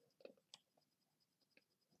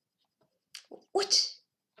 What?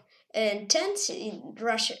 And 10th in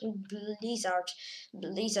Russia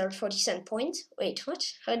Blizzard 47 points. Wait, what?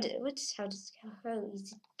 How is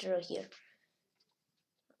it draw here?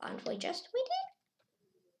 Aren't we just waiting?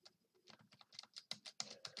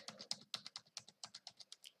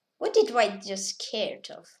 What did White just scared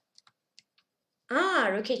of?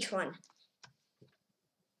 Rook h1.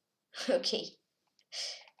 Okay.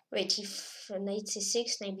 Wait, if knight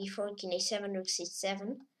c6, knight b4, king a7, rook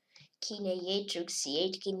c7. King a8, rook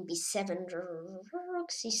c8, king b7, rook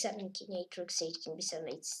c7, king 8, rook c8, king b7,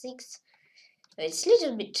 knight c6. It's a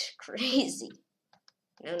little bit crazy.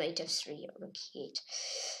 Now knight f3, rook e8.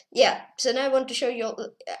 Yeah, so now I want to show you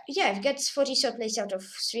all, I've got 43rd place out of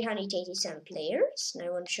 387 players. Now I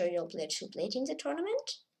want to show you all players who played in the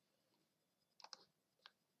tournament.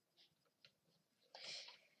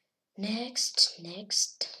 Next.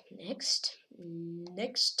 Next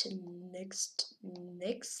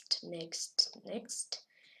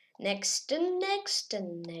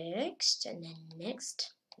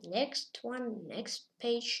one, next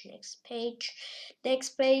page,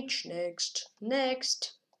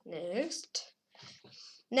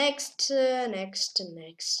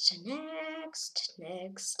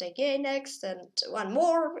 again next, and one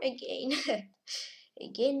more again.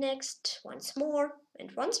 Again next, once more,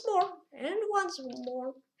 and once more, and once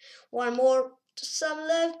more. One more, some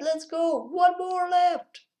left, let's go, one more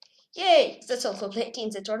left. Yay, that's all for playing in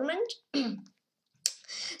the tournament.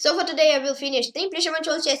 So for today I will finish. Thank you so much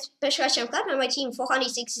for Chess Club and my team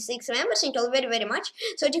 466 members. Thank you all very, very much.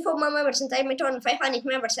 34 more members and I return 500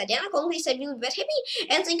 members at the end. Please, I will be very happy.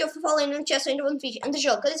 And thank you for following on Chess and Fish and the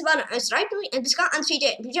show. Karlsruhe and Strike me and Discord and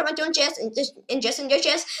CJ. Please join my Chess and just enjoy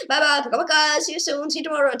chess. Bye bye. See you soon. See you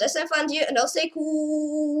tomorrow. That's fun. And I'll stay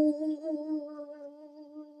cool.